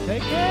see.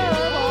 Take care.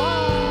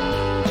 Bye.